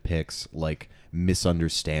film depicts like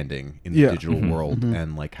misunderstanding in the digital world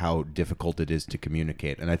and like how difficult it is to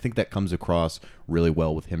communicate. And I think that comes across really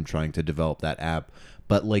well with him trying to develop that app,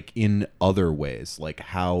 but like in other ways, like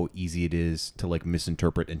how easy it is to like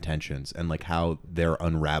misinterpret intentions and like how they're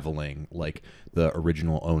unraveling like the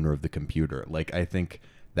original owner of the computer. Like I think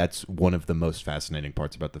that's one of the most fascinating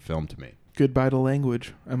parts about the film to me. Goodbye to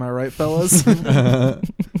language. Am I right, fellas?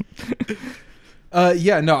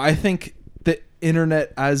 I think the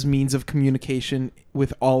internet as means of communication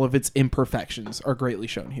with all of its imperfections are greatly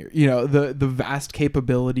shown here. The vast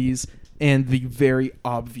capabilities and the very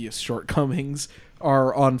obvious shortcomings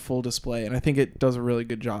are on full display, and I think it does a really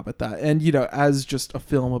good job at that. And, as just a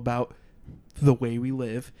film about the way we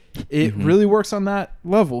live, it really works on that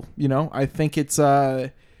level. I think it's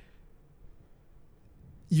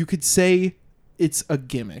you could say it's a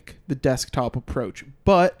gimmick, the desktop approach,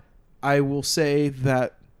 but I will say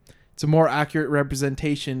that it's a more accurate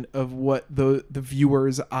representation of what the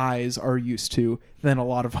viewer's eyes are used to than a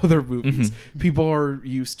lot of other movies. People are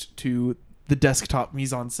used to the desktop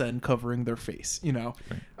mise-en-scène covering their face,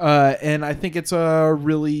 and I think it's a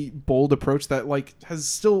really bold approach that like has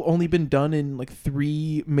still only been done in like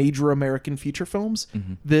 3 major American feature films.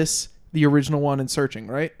 This, the original one, and Searching,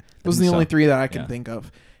 right? Those are the only 3 that I can think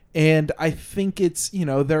of. And I think it's,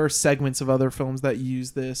 there are segments of other films that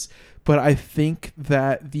use this, but I think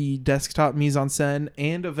that the desktop mise-en-scène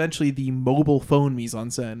and eventually the mobile phone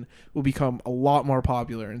mise-en-scène will become a lot more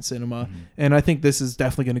popular in cinema. And I think this is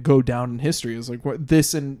definitely going to go down in history as like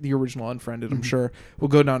this and the original Unfriended, I'm sure, will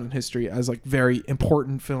go down in history as like very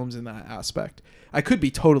important films in that aspect. I could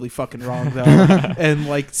be totally fucking wrong though, and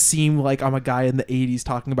like seem like I'm a guy in the 80s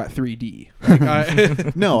talking about 3D.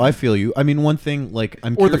 Like, No, I feel you. I mean, one thing like the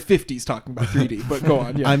 50s talking about 3D. But go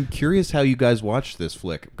on. Yeah. I'm curious how you guys watched this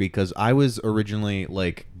flick, because I was originally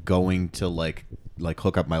like going to like like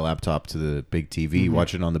hook up my laptop to the big TV,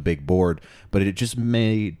 watch it on the big board, but it just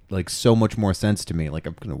made like so much more sense to me. Like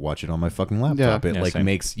I'm gonna watch it on my fucking laptop. It like same.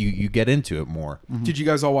 makes you get into it more. Did you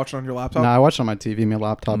guys all watch it on your laptop? No, I watched it on my TV. My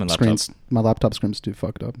laptop On my screen's my laptop screen's too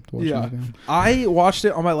fucked up. To watch Yeah, it again. I watched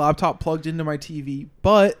it on my laptop plugged into my TV,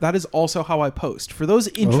 but that is also how I post. For those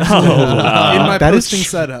interested in my That is posting tr-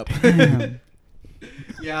 setup.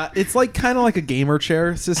 Yeah, it's like kind of like a gamer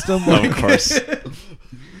chair system. Oh, of course.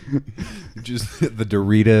 Just the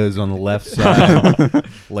Doritos on the left side,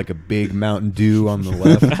 like a big Mountain Dew on the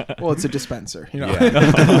left. Well, it's a dispenser, you know.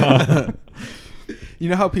 Yeah. You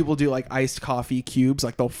know how people do like iced coffee cubes,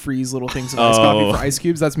 like they'll freeze little things of iced coffee for ice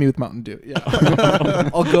cubes. That's me with Mountain Dew. Yeah,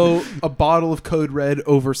 I'll go a bottle of Code Red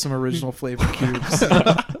over some original flavor cubes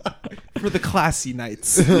for the classy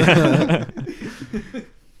nights.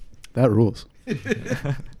 That rules.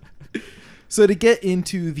 So to get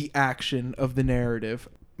into the action of the narrative,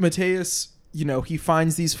 Mateus, you know, he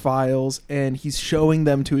finds these files and he's showing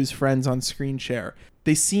them to his friends on screen share.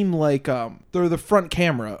 They seem like they're the front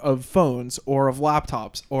camera of phones or of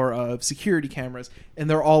laptops or of security cameras, and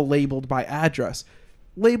they're all labeled by address.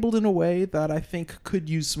 Labeled in a way that I think could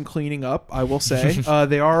use some cleaning up, I will say.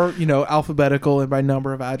 They are, you know, alphabetical and by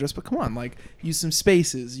number of address, but come on, like, use some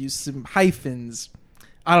spaces, use some hyphens.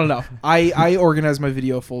 I don't know. I organize my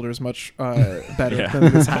video folders much better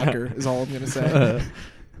than this hacker, is all I'm going to say.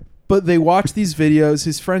 But they watch these videos.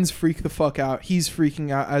 His friends freak the fuck out. He's freaking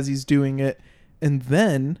out as he's doing it. And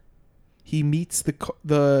then he meets the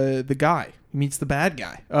guy. He meets the bad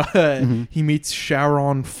guy. He meets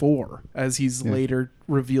Sharon 4, as he's later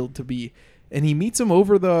revealed to be. And he meets him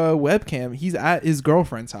over the webcam. He's at his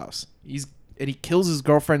girlfriend's house. And he kills his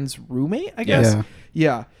girlfriend's roommate, I guess.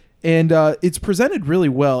 Yeah. And it's presented really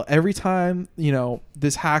well. Every time, you know,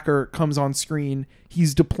 this hacker comes on screen,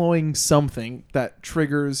 he's deploying something that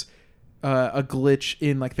triggers a glitch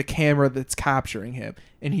in like the camera that's capturing him,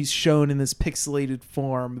 and he's shown in this pixelated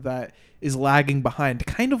form that is lagging behind,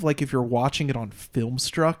 kind of like if you're watching it on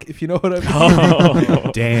Filmstruck, if you know what I mean.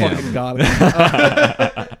 Oh, damn. Fucking got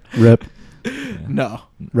it. Rip. No.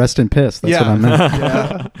 Rest in piss. That's what I meant.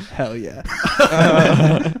 Yeah. Hell yeah.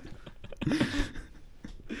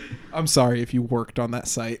 I'm sorry if you worked on that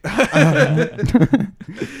site.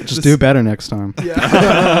 Just do better next time.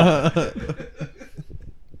 Yeah.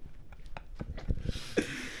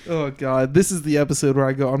 Oh God, this is the episode where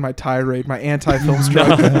I go on my tirade, my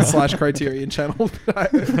anti-Filmstruck / Criterion channel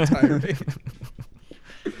tirade.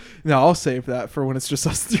 No, I'll save that for when it's just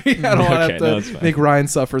us three. I don't want to have to make Ryan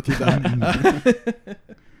suffer through that.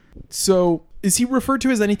 So, is he referred to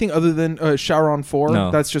as anything other than Sharon 4?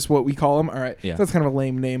 No. That's just what we call him? All right. Yeah. That's kind of a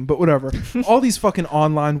lame name, but whatever. All these fucking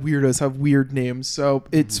online weirdos have weird names, so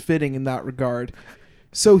it's fitting in that regard.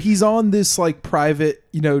 So, he's on this, like, private,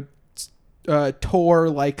 you know,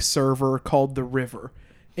 Tor-like server called The River.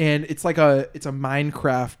 And it's like it's a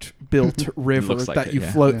Minecraft built river Looks like that it, you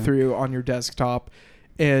yeah. float through on your desktop,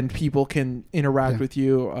 and people can interact with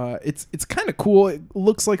you. It's kind of cool. It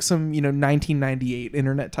looks like some, you know, 1998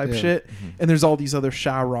 internet type shit. And there's all these other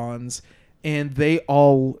Sharons, and they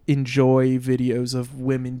all enjoy videos of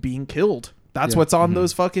women being killed. That's what's on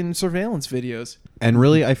those fucking surveillance videos. And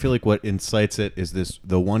really, I feel like what incites it is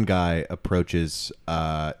the one guy approaches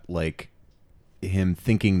like him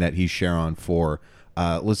thinking that he's Sharon 4.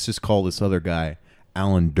 Let's just call this other guy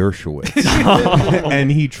Alan Dershowitz. And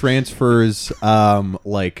he transfers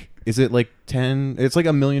like, is it like 10? It's like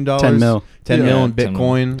 $1 million. 10 mil. 10 mil in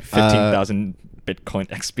Bitcoin. 15,000 Bitcoin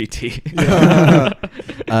XBT.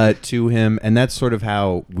 To him, and that's sort of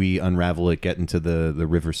how we unravel it, get into the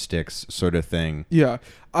river Styx sort of thing. Yeah.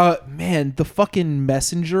 Man, the fucking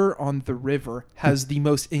messenger on the river has the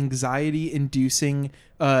most anxiety-inducing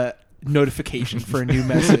notification for a new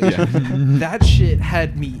message. That shit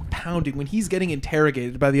had me pounding when he's getting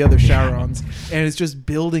interrogated by the other Sharons, and it's just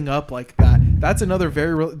building up like that. That's another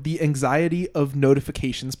very real, the anxiety of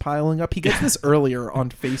notifications piling up. He gets this earlier on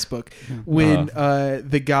Facebook when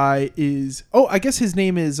the guy is, I guess his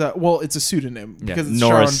name is it's a pseudonym because it's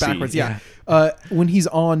Nora Sharon C, backwards. yeah. When he's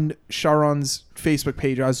on Sharon's Facebook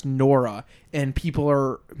page as Nora, and people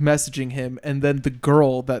are messaging him, and then the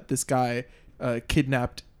girl that this guy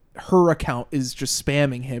kidnapped, her account is just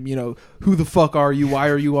spamming him, you know, who the fuck are you? Why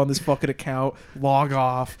are you on this fucking account? Log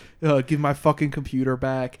off. Give my fucking computer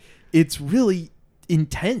back. It's really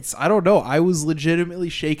intense. I don't know. I was legitimately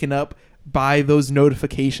shaken up by those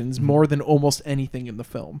notifications more than almost anything in the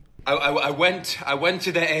film. I went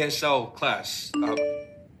to the ASL class.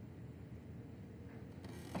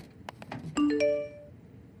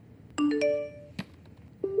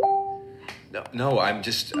 No, I'm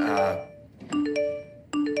just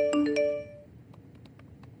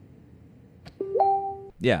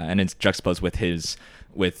Yeah, and it's juxtaposed with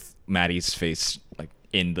Maddie's face like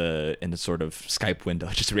in the sort of Skype window,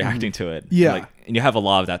 just reacting to it. Yeah. Like, and you have a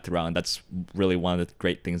lot of that throughout, and that's really one of the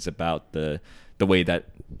great things about the way that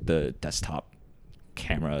the desktop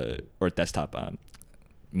camera or desktop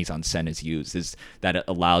mise en scène is used, is that it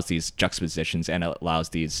allows these juxtapositions and it allows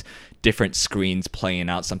these different screens playing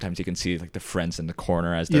out. Sometimes you can see like the friends in the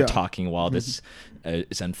corner as they're talking while this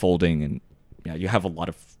is unfolding, and you have a lot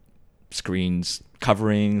of screens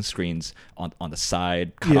covering, screens on the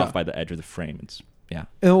side, cut off by the edge of the frame. It's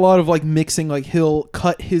and a lot of like mixing, like he'll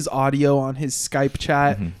cut his audio on his Skype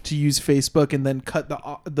chat to use Facebook, and then cut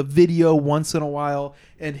the video once in a while.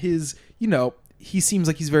 And his, he seems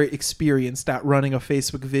like he's very experienced at running a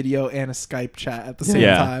Facebook video and a Skype chat at the same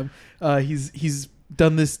time. He's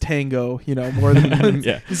done this tango, more than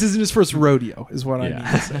this isn't his first rodeo, is what I mean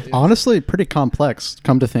to say. Honestly, pretty complex.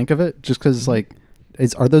 Come to think of it, just because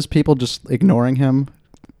are those people just ignoring him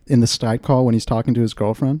in the Skype call when he's talking to his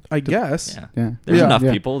girlfriend? I guess. Yeah. There's enough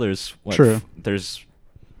people. There's True. There's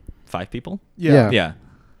 5 people. Yeah.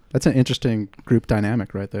 That's an interesting group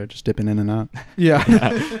dynamic right there, just dipping in and out.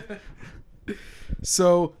 Yeah.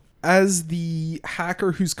 So as the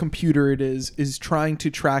hacker whose computer it is trying to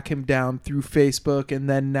track him down through Facebook, and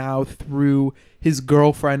then now through his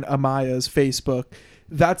girlfriend Amaya's Facebook,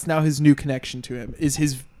 that's now his new connection to him, is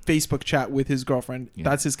his Facebook chat with his girlfriend.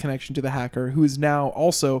 That's his connection to the hacker, who is now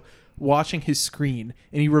also watching his screen.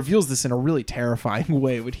 And he reveals this in a really terrifying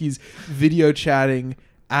way when he's video chatting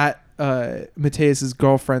at Mateus's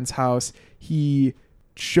girlfriend's house. He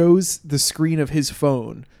shows the screen of his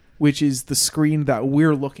phone, which is the screen that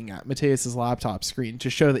we're looking at, Mateus's laptop screen, to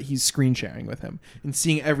show that he's screen sharing with him and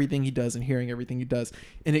seeing everything he does and hearing everything he does.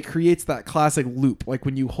 And it creates that classic loop, like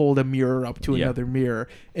when you hold a mirror up to another mirror,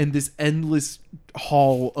 and this endless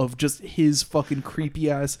hall of just his fucking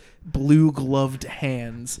creepy ass blue gloved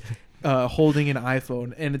hands holding an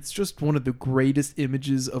iPhone. And it's just one of the greatest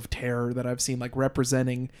images of terror that I've seen, like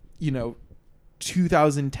representing,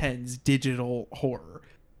 2010's digital horror.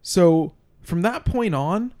 So from that point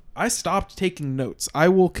on, I stopped taking notes. I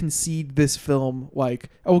will concede this film, I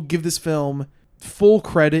will give this film full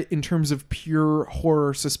credit in terms of pure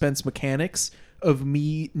horror suspense mechanics, of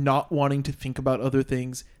me not wanting to think about other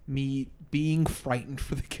things, me being frightened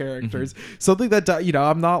for the characters. Something that,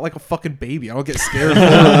 I'm not like a fucking baby. I don't get scared of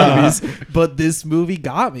horror movies, but this movie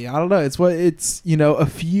got me. I don't know. It's a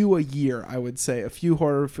few a year, I would say. A few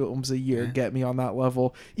horror films a year get me on that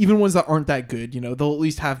level. Even ones that aren't that good, they'll at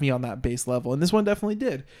least have me on that base level. And this one definitely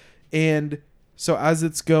did. And so as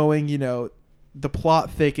it's going, the plot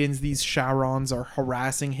thickens. These Sharons are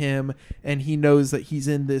harassing him, and he knows that he's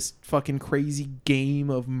in this fucking crazy game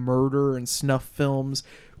of murder and snuff films.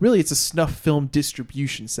 Really, it's a snuff film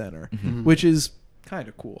distribution center, which is kind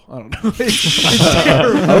of cool. I don't know. It's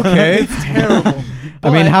terrible. Okay. It's terrible. I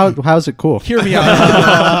mean, how's it cool? Hear me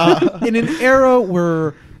out. In an era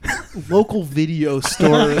where local video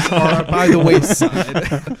stores are by the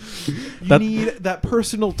wayside, you need that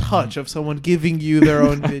personal touch of someone giving you their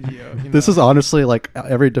own video. This is honestly like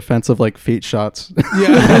every defense of like feet shots.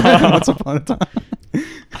 Yeah. Once upon a time.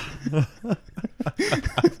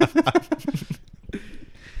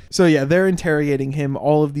 So yeah, they're interrogating him.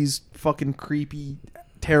 All of these fucking creepy,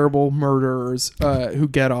 terrible murderers who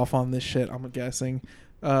get off on this shit, I'm guessing.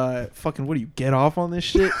 Fucking, what do you get off on this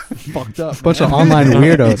shit? Fucked up. Bunch of online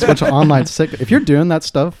weirdos. Bunch of online sick. If you're doing that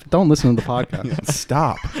stuff, don't listen to the podcast.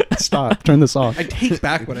 Stop. Turn this off. I take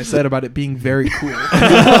back what I said about it being very cool.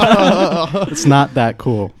 It's not that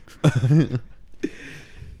cool.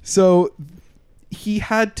 So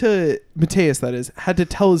Mateus, that is, had to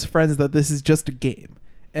tell his friends that this is just a game.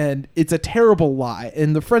 And it's a terrible lie.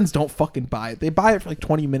 And the friends don't fucking buy it. They buy it for like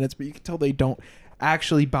 20 minutes, but you can tell they don't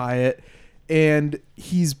actually buy it. And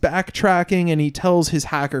he's backtracking, and he tells his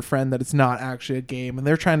hacker friend that it's not actually a game. And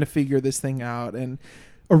they're trying to figure this thing out. And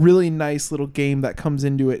a really nice little game that comes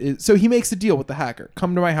into it is, so he makes a deal with the hacker.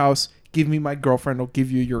 Come to my house. Give me my girlfriend. I'll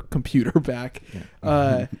give you your computer back.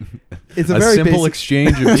 It's a very simple basic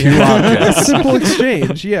exchange of two objects. Simple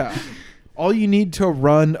exchange, yeah. All you need to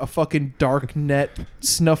run a fucking dark net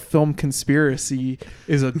snuff film conspiracy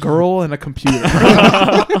is a girl and a computer.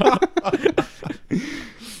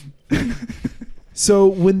 So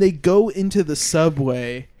when they go into the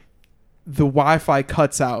subway, the Wi-Fi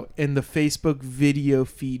cuts out and the Facebook video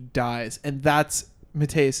feed dies. And that's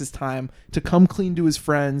Mateus's time to come clean to his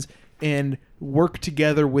friends and work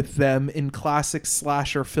together with them in classic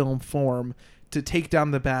slasher film form to take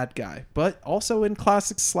down the bad guy. But also in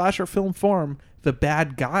classic slasher film form, the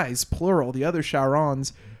bad guys, plural, the other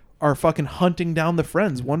Sharons, are fucking hunting down the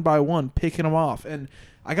friends one by one, picking them off. And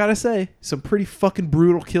I gotta say, some pretty fucking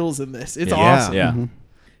brutal kills in this. It's Yeah. awesome. Yeah.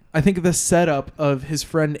 I think the setup of his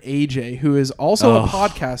friend AJ, who is also a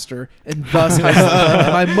podcaster and thus has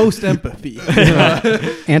my most empathy.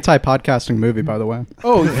 Anti-podcasting movie, by the way.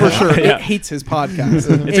 Oh, for sure. Yeah. It hates his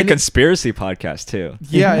podcast. It's a conspiracy podcast too.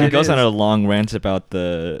 Yeah, it it goes is. on a long rant about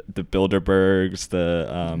the Bilderbergs,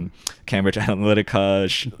 the Cambridge Analytica,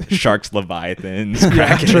 sharks, leviathans,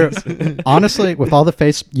 krakens. Honestly, with all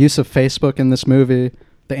the use of Facebook in this movie,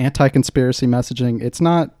 the anti-conspiracy messaging, it's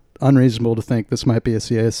not unreasonable to think this might be a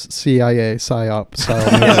CIA psyop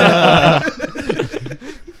style movie.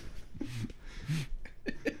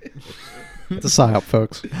 It's a psyop,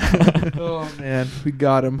 folks. Oh man, we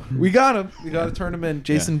got him. We got to turn him in.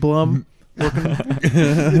 Jason Blum working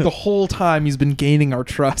the whole time. He's been gaining our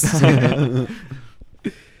trust.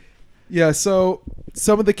 Yeah. So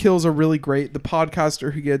some of the kills are really great. The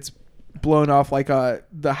podcaster who gets blown off, like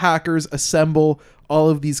the hackers assemble all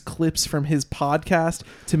of these clips from his podcast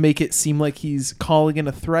to make it seem like he's calling in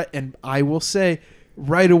a threat. And I will say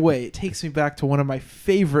right away, it takes me back to one of my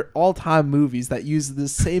favorite all-time movies that uses the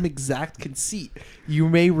same exact conceit. You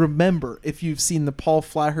may remember if you've seen the Paul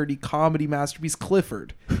Flaherty comedy masterpiece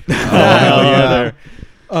Clifford.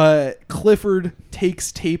 Clifford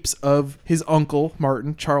takes tapes of his uncle,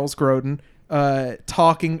 Martin, Charles Grodin,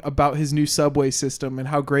 talking about his new subway system and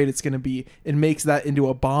how great it's going to be, and makes that into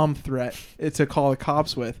a bomb threat to call the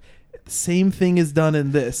cops with. The same thing is done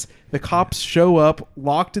in this. The cops show up,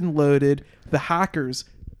 locked and loaded. The hackers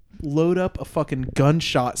load up a fucking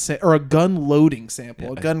gunshot or a gun loading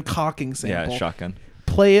sample, a gun cocking sample. Yeah, shotgun.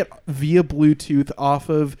 Play it via Bluetooth off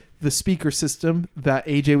of the speaker system that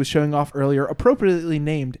AJ was showing off earlier, appropriately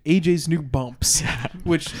named AJ's New Bumps,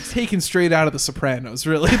 which is taken straight out of The Sopranos,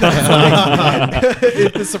 really. That's like,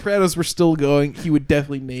 if The Sopranos were still going, he would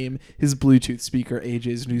definitely name his Bluetooth speaker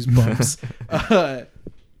AJ's New Bumps.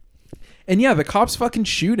 And yeah, the cops fucking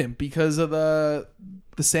shoot him because of the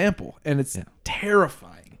sample, and it's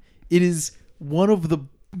terrifying. It is one of the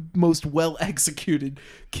most well executed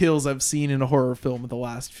kills I've seen in a horror film in the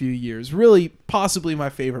last few years. Really, possibly my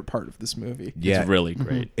favorite part of this movie. Yeah, It's really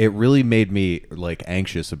great. It really made me like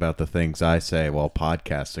anxious about the things I say while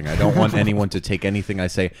podcasting. I don't want anyone to take anything I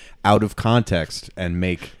say out of context and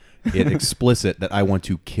make it explicit that I want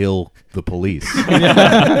to kill the police.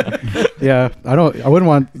 Yeah, I wouldn't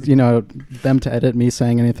want them to edit me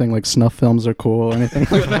saying anything like snuff films are cool or anything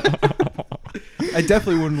like that. I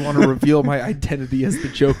definitely wouldn't want to reveal my identity as the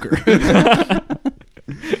Joker.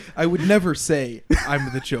 I would never say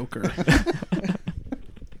I'm the Joker.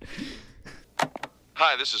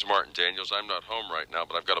 Hi, this is Martin Daniels. I'm not home right now,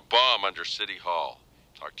 but I've got a bomb under City Hall.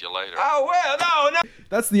 Talk to you later. Oh, well, no.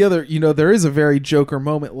 That's the other, there is a very Joker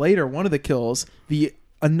moment later. One of the kills,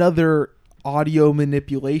 another audio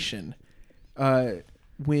manipulation,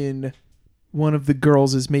 when one of the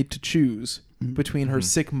girls is made to choose between her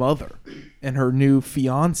sick mother and her new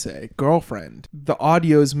girlfriend. The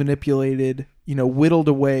audio is manipulated, whittled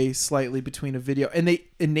away slightly between a video, and they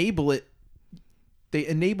enable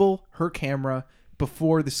her camera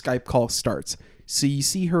before the Skype call starts. So you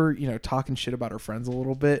see her, talking shit about her friends a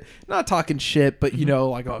little bit. Not talking shit, but,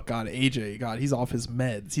 like, oh, God, AJ, God, he's off his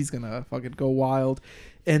meds. He's going to fucking go wild.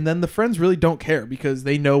 And then the friends really don't care because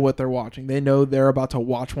they know what they're watching. They know they're about to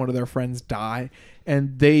watch one of their friends die.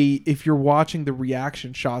 And if you're watching the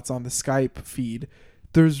reaction shots on the Skype feed,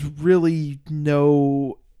 there's really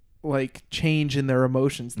no change in their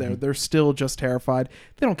emotions there. They're still just terrified.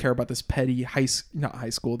 They don't care about this petty not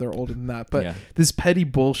high school, they're older than that, but this petty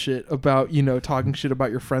bullshit about, talking shit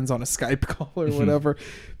about your friends on a Skype call or whatever,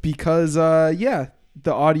 because the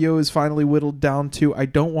audio is finally whittled down to, I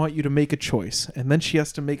don't want you to make a choice. And then she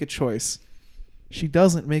has to make a choice. She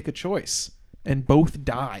doesn't make a choice and both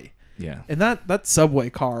die. Yeah. And that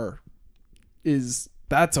subway car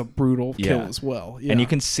that's a brutal kill as well. Yeah. And you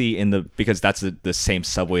can see because that's the same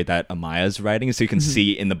subway that Amaya's riding, so you can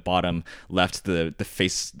see in the bottom left the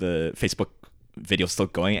Facebook video still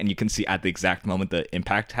going, and you can see at the exact moment the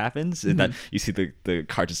impact happens that you see the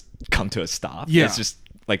car just come to a stop. Yeah. It's just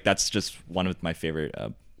that's just one of my favorite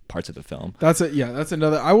parts of the film. That's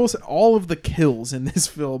another. I will say all of the kills in this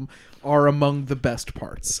film are among the best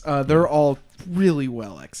parts. They're all really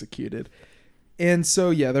well executed. And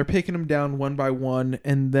so, they're picking him down one by one,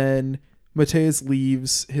 and then Mateus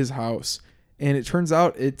leaves his house, and it turns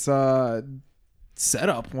out it's set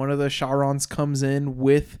up. One of the Charons comes in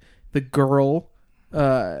with the girl,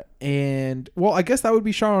 and, well, I guess that would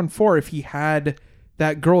be Charon 4 if he had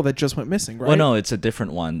that girl that just went missing, right? Well, no, it's a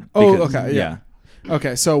different one. Okay, yeah.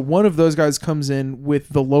 Okay, so one of those guys comes in with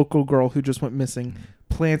the local girl who just went missing,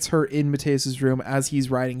 plants her in Mateus's room as he's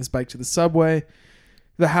riding his bike to the subway.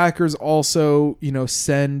 The hackers also,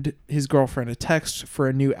 send his girlfriend a text for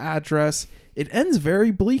a new address. It ends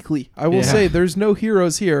very bleakly. I will say there's no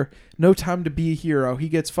heroes here. No time to be a hero. He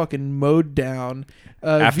gets fucking mowed down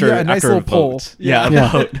via a nice little pole. Yeah.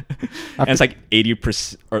 Vote. And it's like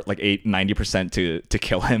 80% or like 90% to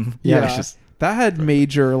kill him. Yeah. It's just, that had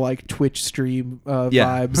major like Twitch stream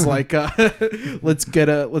vibes. Like let's get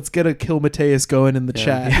a Kill Mateus going in the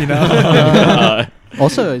chat.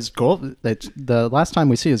 Also, his the last time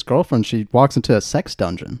we see his girlfriend, she walks into a sex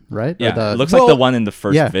dungeon, right? Yeah, it looks like the one in the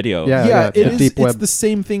first video. It is. It's the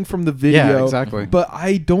same thing from the video. Yeah, exactly. But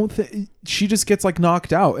I don't think she just gets like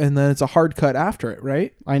knocked out, and then it's a hard cut after it,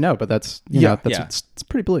 right? I know, but that's it's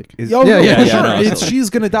pretty bleak. Sure. She's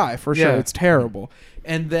gonna die for sure. It's terrible.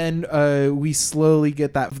 And then we slowly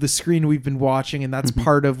get the screen we've been watching, and that's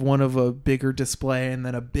part of one of a bigger display, and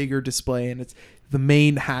then a bigger display, and it's the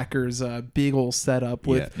main hacker's big old setup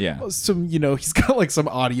with some, he's got like some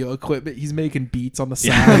audio equipment. He's making beats on the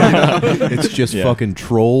side. It's just fucking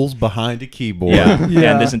trolls behind a keyboard.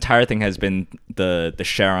 And this entire thing has been the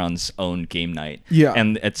Sharon's own game night. Yeah.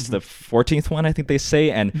 And it's the 14th one, I think they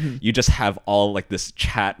say. And you just have all like this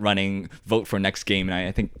chat running, vote for next game night.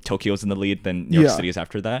 I think Tokyo's in the lead, then New York City is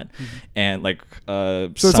after that. And like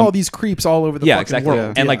so it's all these creeps all over the fucking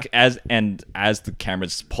world. And like as the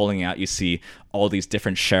camera's pulling out, you see all these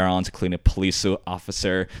different Sharons, including a police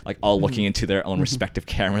officer, like all looking into their own respective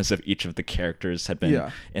cameras of each of the characters had been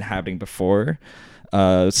inhabiting before.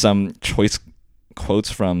 Some choice quotes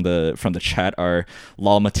from the chat are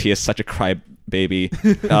 "Lol, Matthias, such a crybaby."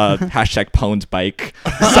 Hashtag pwned bike.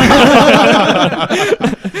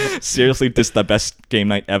 Seriously, this is the best game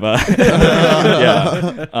night ever.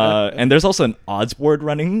 And there's also an odds board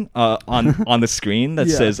running on the screen that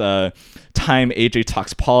says time AJ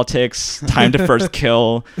talks politics, time to first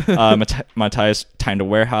kill, Matthias time to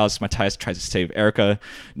warehouse, Matthias tries to save Erica,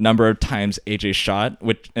 number of times AJ shot,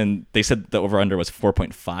 and they said the over under was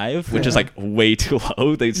 4.5, which is like way too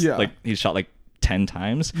low. He shot like 10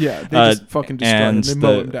 times. Yeah, they just fucking destroy him. They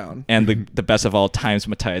mow him down. And the best of all times,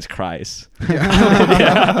 Matthias cries.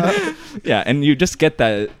 And you just get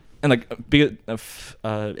that. And like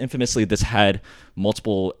infamously, this had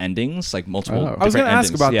multiple endings, like multiple. I was going to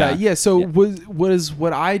ask about that. Yeah. So Yeah. was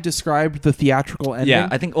what I described the theatrical ending? Yeah,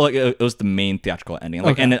 I think it was the main theatrical ending.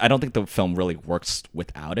 Like, and I don't think the film really works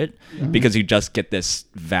without it because you just get this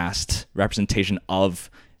vast representation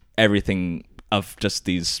of everything, of just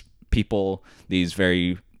these people, these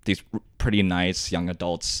pretty nice young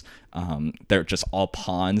adults. They're just all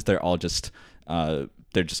pawns. They're just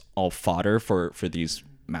all fodder for these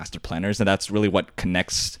master planners, and that's really what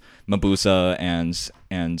connects Mabuse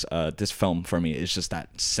and this film for me, is just that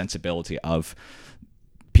sensibility of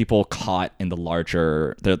people caught in the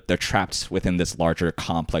larger. They're trapped within this larger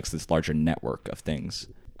complex, this larger network of things.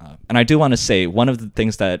 And I do want to say one of the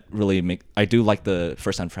things that really I do like the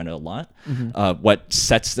first Unfriended a lot. What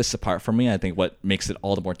sets this apart for me, I think what makes it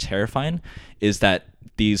all the more terrifying, is that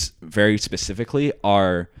these very specifically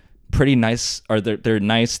are pretty nice, or they're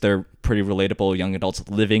nice, they're pretty relatable young adults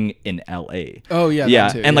living in LA. Oh yeah, yeah,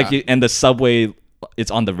 that too, and like and the subway, it's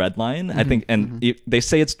on the red line, I think, and they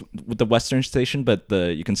say it's the Western Station, but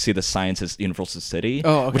you can see the sign says Universal City,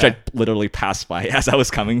 which I literally passed by as I was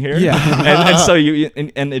coming here. Yeah, and so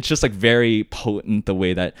and it's just like very potent the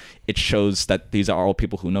way that it shows that these are all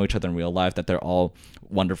people who know each other in real life, that they're all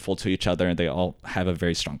wonderful to each other, and they all have a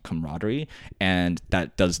very strong camaraderie, and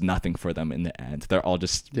that does nothing for them in the end. They're all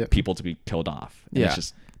just people to be killed off. And it's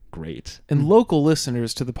just great. And local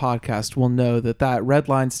listeners to the podcast will know that red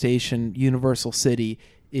line station, Universal City,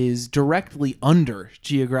 is directly under,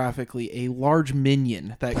 geographically, a large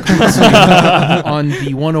minion that comes on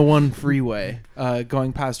the 101 freeway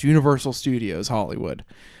going past Universal Studios Hollywood.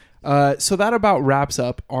 So that about wraps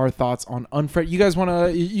up our thoughts on Unfriended. You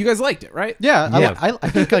guys liked it, right? Yeah. I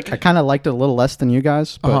think like I kind of liked it a little less than you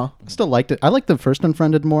guys, but I still liked it. I like the first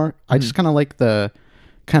Unfriended more. I just kind of like the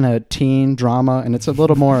kind of teen drama, and it's a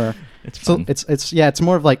little more. It's fun. It's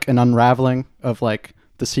more of like an unraveling of like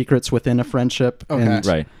the secrets within a friendship. Okay. And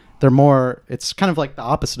right. They're more. It's kind of like the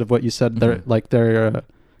opposite of what you said. They're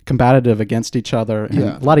combative against each other. And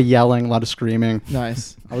a lot of yelling, a lot of screaming.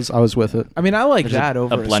 Nice. I was with it. I mean, I like that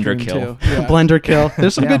over a blender stream kill. too. Yeah. Blender kill.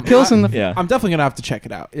 There's some good kills in the. Yeah. I'm definitely gonna have to check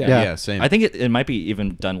it out. Yeah, same. I think it might be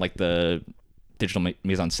even done like the digital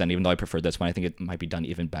mise en scène, even though I prefer this one. I think it might be done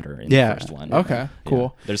even better in the first one. Okay,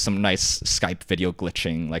 cool. There's some nice Skype video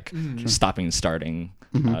glitching, like stopping and starting.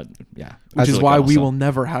 Which is why we will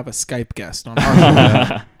never have a Skype guest on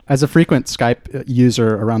our As a frequent Skype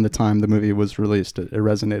user around the time the movie was released, it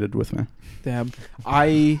resonated with me. Damn.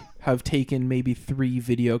 I have taken maybe 3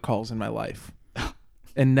 video calls in my life.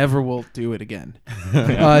 and never will do it again.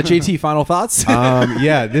 JT, final thoughts?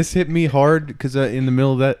 Yeah, this hit me hard because in the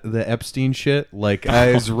middle of the Epstein shit, like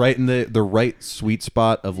I was right in the right sweet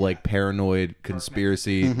spot of like paranoid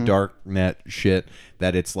conspiracy, dark net shit.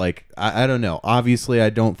 That it's like I don't know. Obviously, I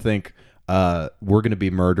don't think we're gonna be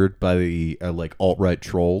murdered by the like alt-right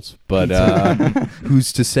trolls, but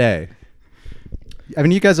who's to say?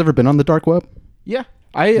 Haven't you guys ever been on the dark web? Yeah.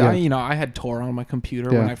 I had Tor on my computer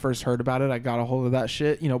when I first heard about it. I got a hold of that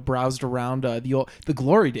shit. Browsed around the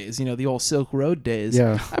glory days. The old Silk Road days.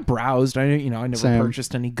 Yeah. I browsed. I never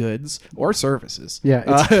purchased any goods or services.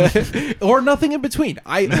 Yeah, or nothing in between.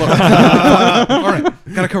 All right,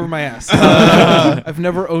 gotta cover my ass. I've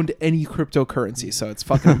never owned any cryptocurrency, so it's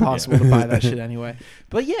fucking impossible to buy that shit anyway.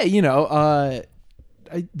 But yeah,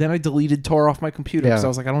 then I deleted Tor off my computer because I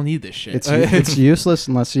was like, I don't need this shit. It's useless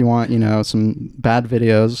unless you want, some bad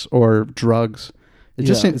videos or drugs. It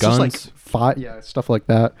just seems, it's just like stuff like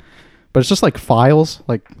that. But it's just like files,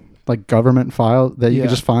 like government file that you can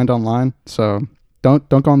just find online. So don't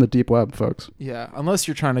go on the deep web, folks. Yeah, unless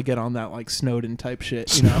you're trying to get on that like Snowden type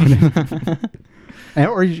shit,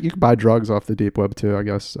 or you can buy drugs off the deep web too. I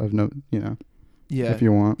guess Yeah, if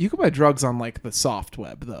you want. You can buy drugs on like the soft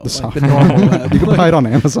web though, the normal web. You can buy it on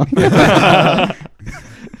Amazon.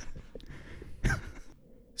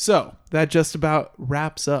 So that just about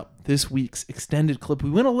wraps up this week's extended clip. We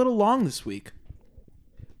went a little long this week.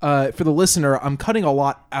 For the listener, I'm cutting a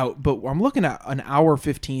lot out, but I'm looking at an hour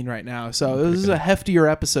 15 right now. So this is a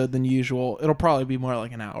heftier episode than usual. It'll probably be more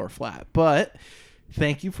like an hour flat. But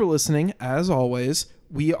thank you for listening, as always.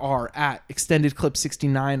 We are at Extended Clip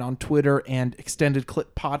 69 on Twitter and Extended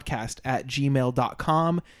Clip Podcast at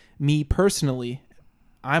gmail.com. Me personally,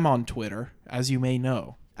 I'm on Twitter, as you may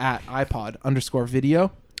know, at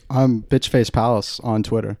iPod_video. I'm Bitchface Palace on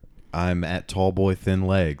Twitter. I'm at Tallboy Thin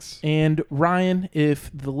Legs. And Ryan,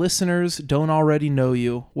 if the listeners don't already know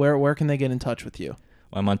you, where can they get in touch with you?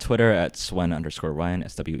 Well, I'm on Twitter at swen_Ryan,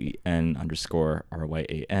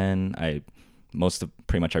 SWEN_RYAN.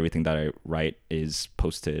 Pretty much everything that I write is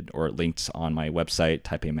posted or linked on my website,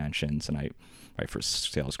 Type A Mansions, and I write for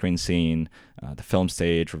Sale Screen Scene, the film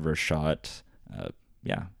stage, reverse shot.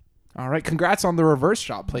 Yeah. All right. Congrats on the reverse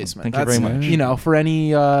shot placement. Thank you very much. For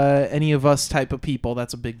any of us type of people,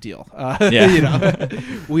 that's a big deal.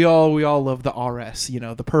 We all love the RS.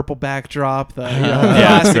 The purple backdrop, the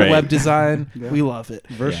classic web design. Yeah. We love it.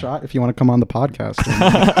 Reverse shot. If you want to come on the podcast,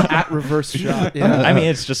 at reverse shot. Yeah. I mean,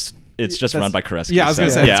 it's just run by Koreski. Yeah, I was gonna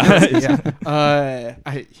say. Yeah.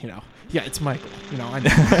 It's Michael. I know.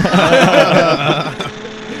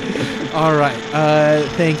 All right.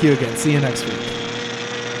 Thank you again. See you next week.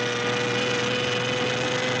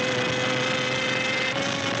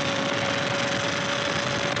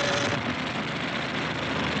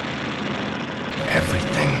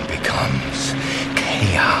 Everything becomes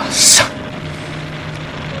chaos.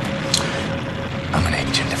 I'm an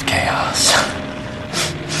agent of chaos.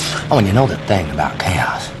 Oh, and you know the thing about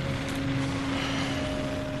chaos?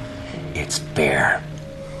 It's beer.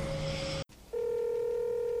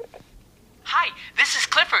 Hi, this is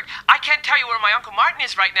Clifford. I can't tell you where my Uncle Martin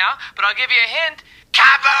is right now, but I'll give you a hint.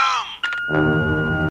 Kaboom!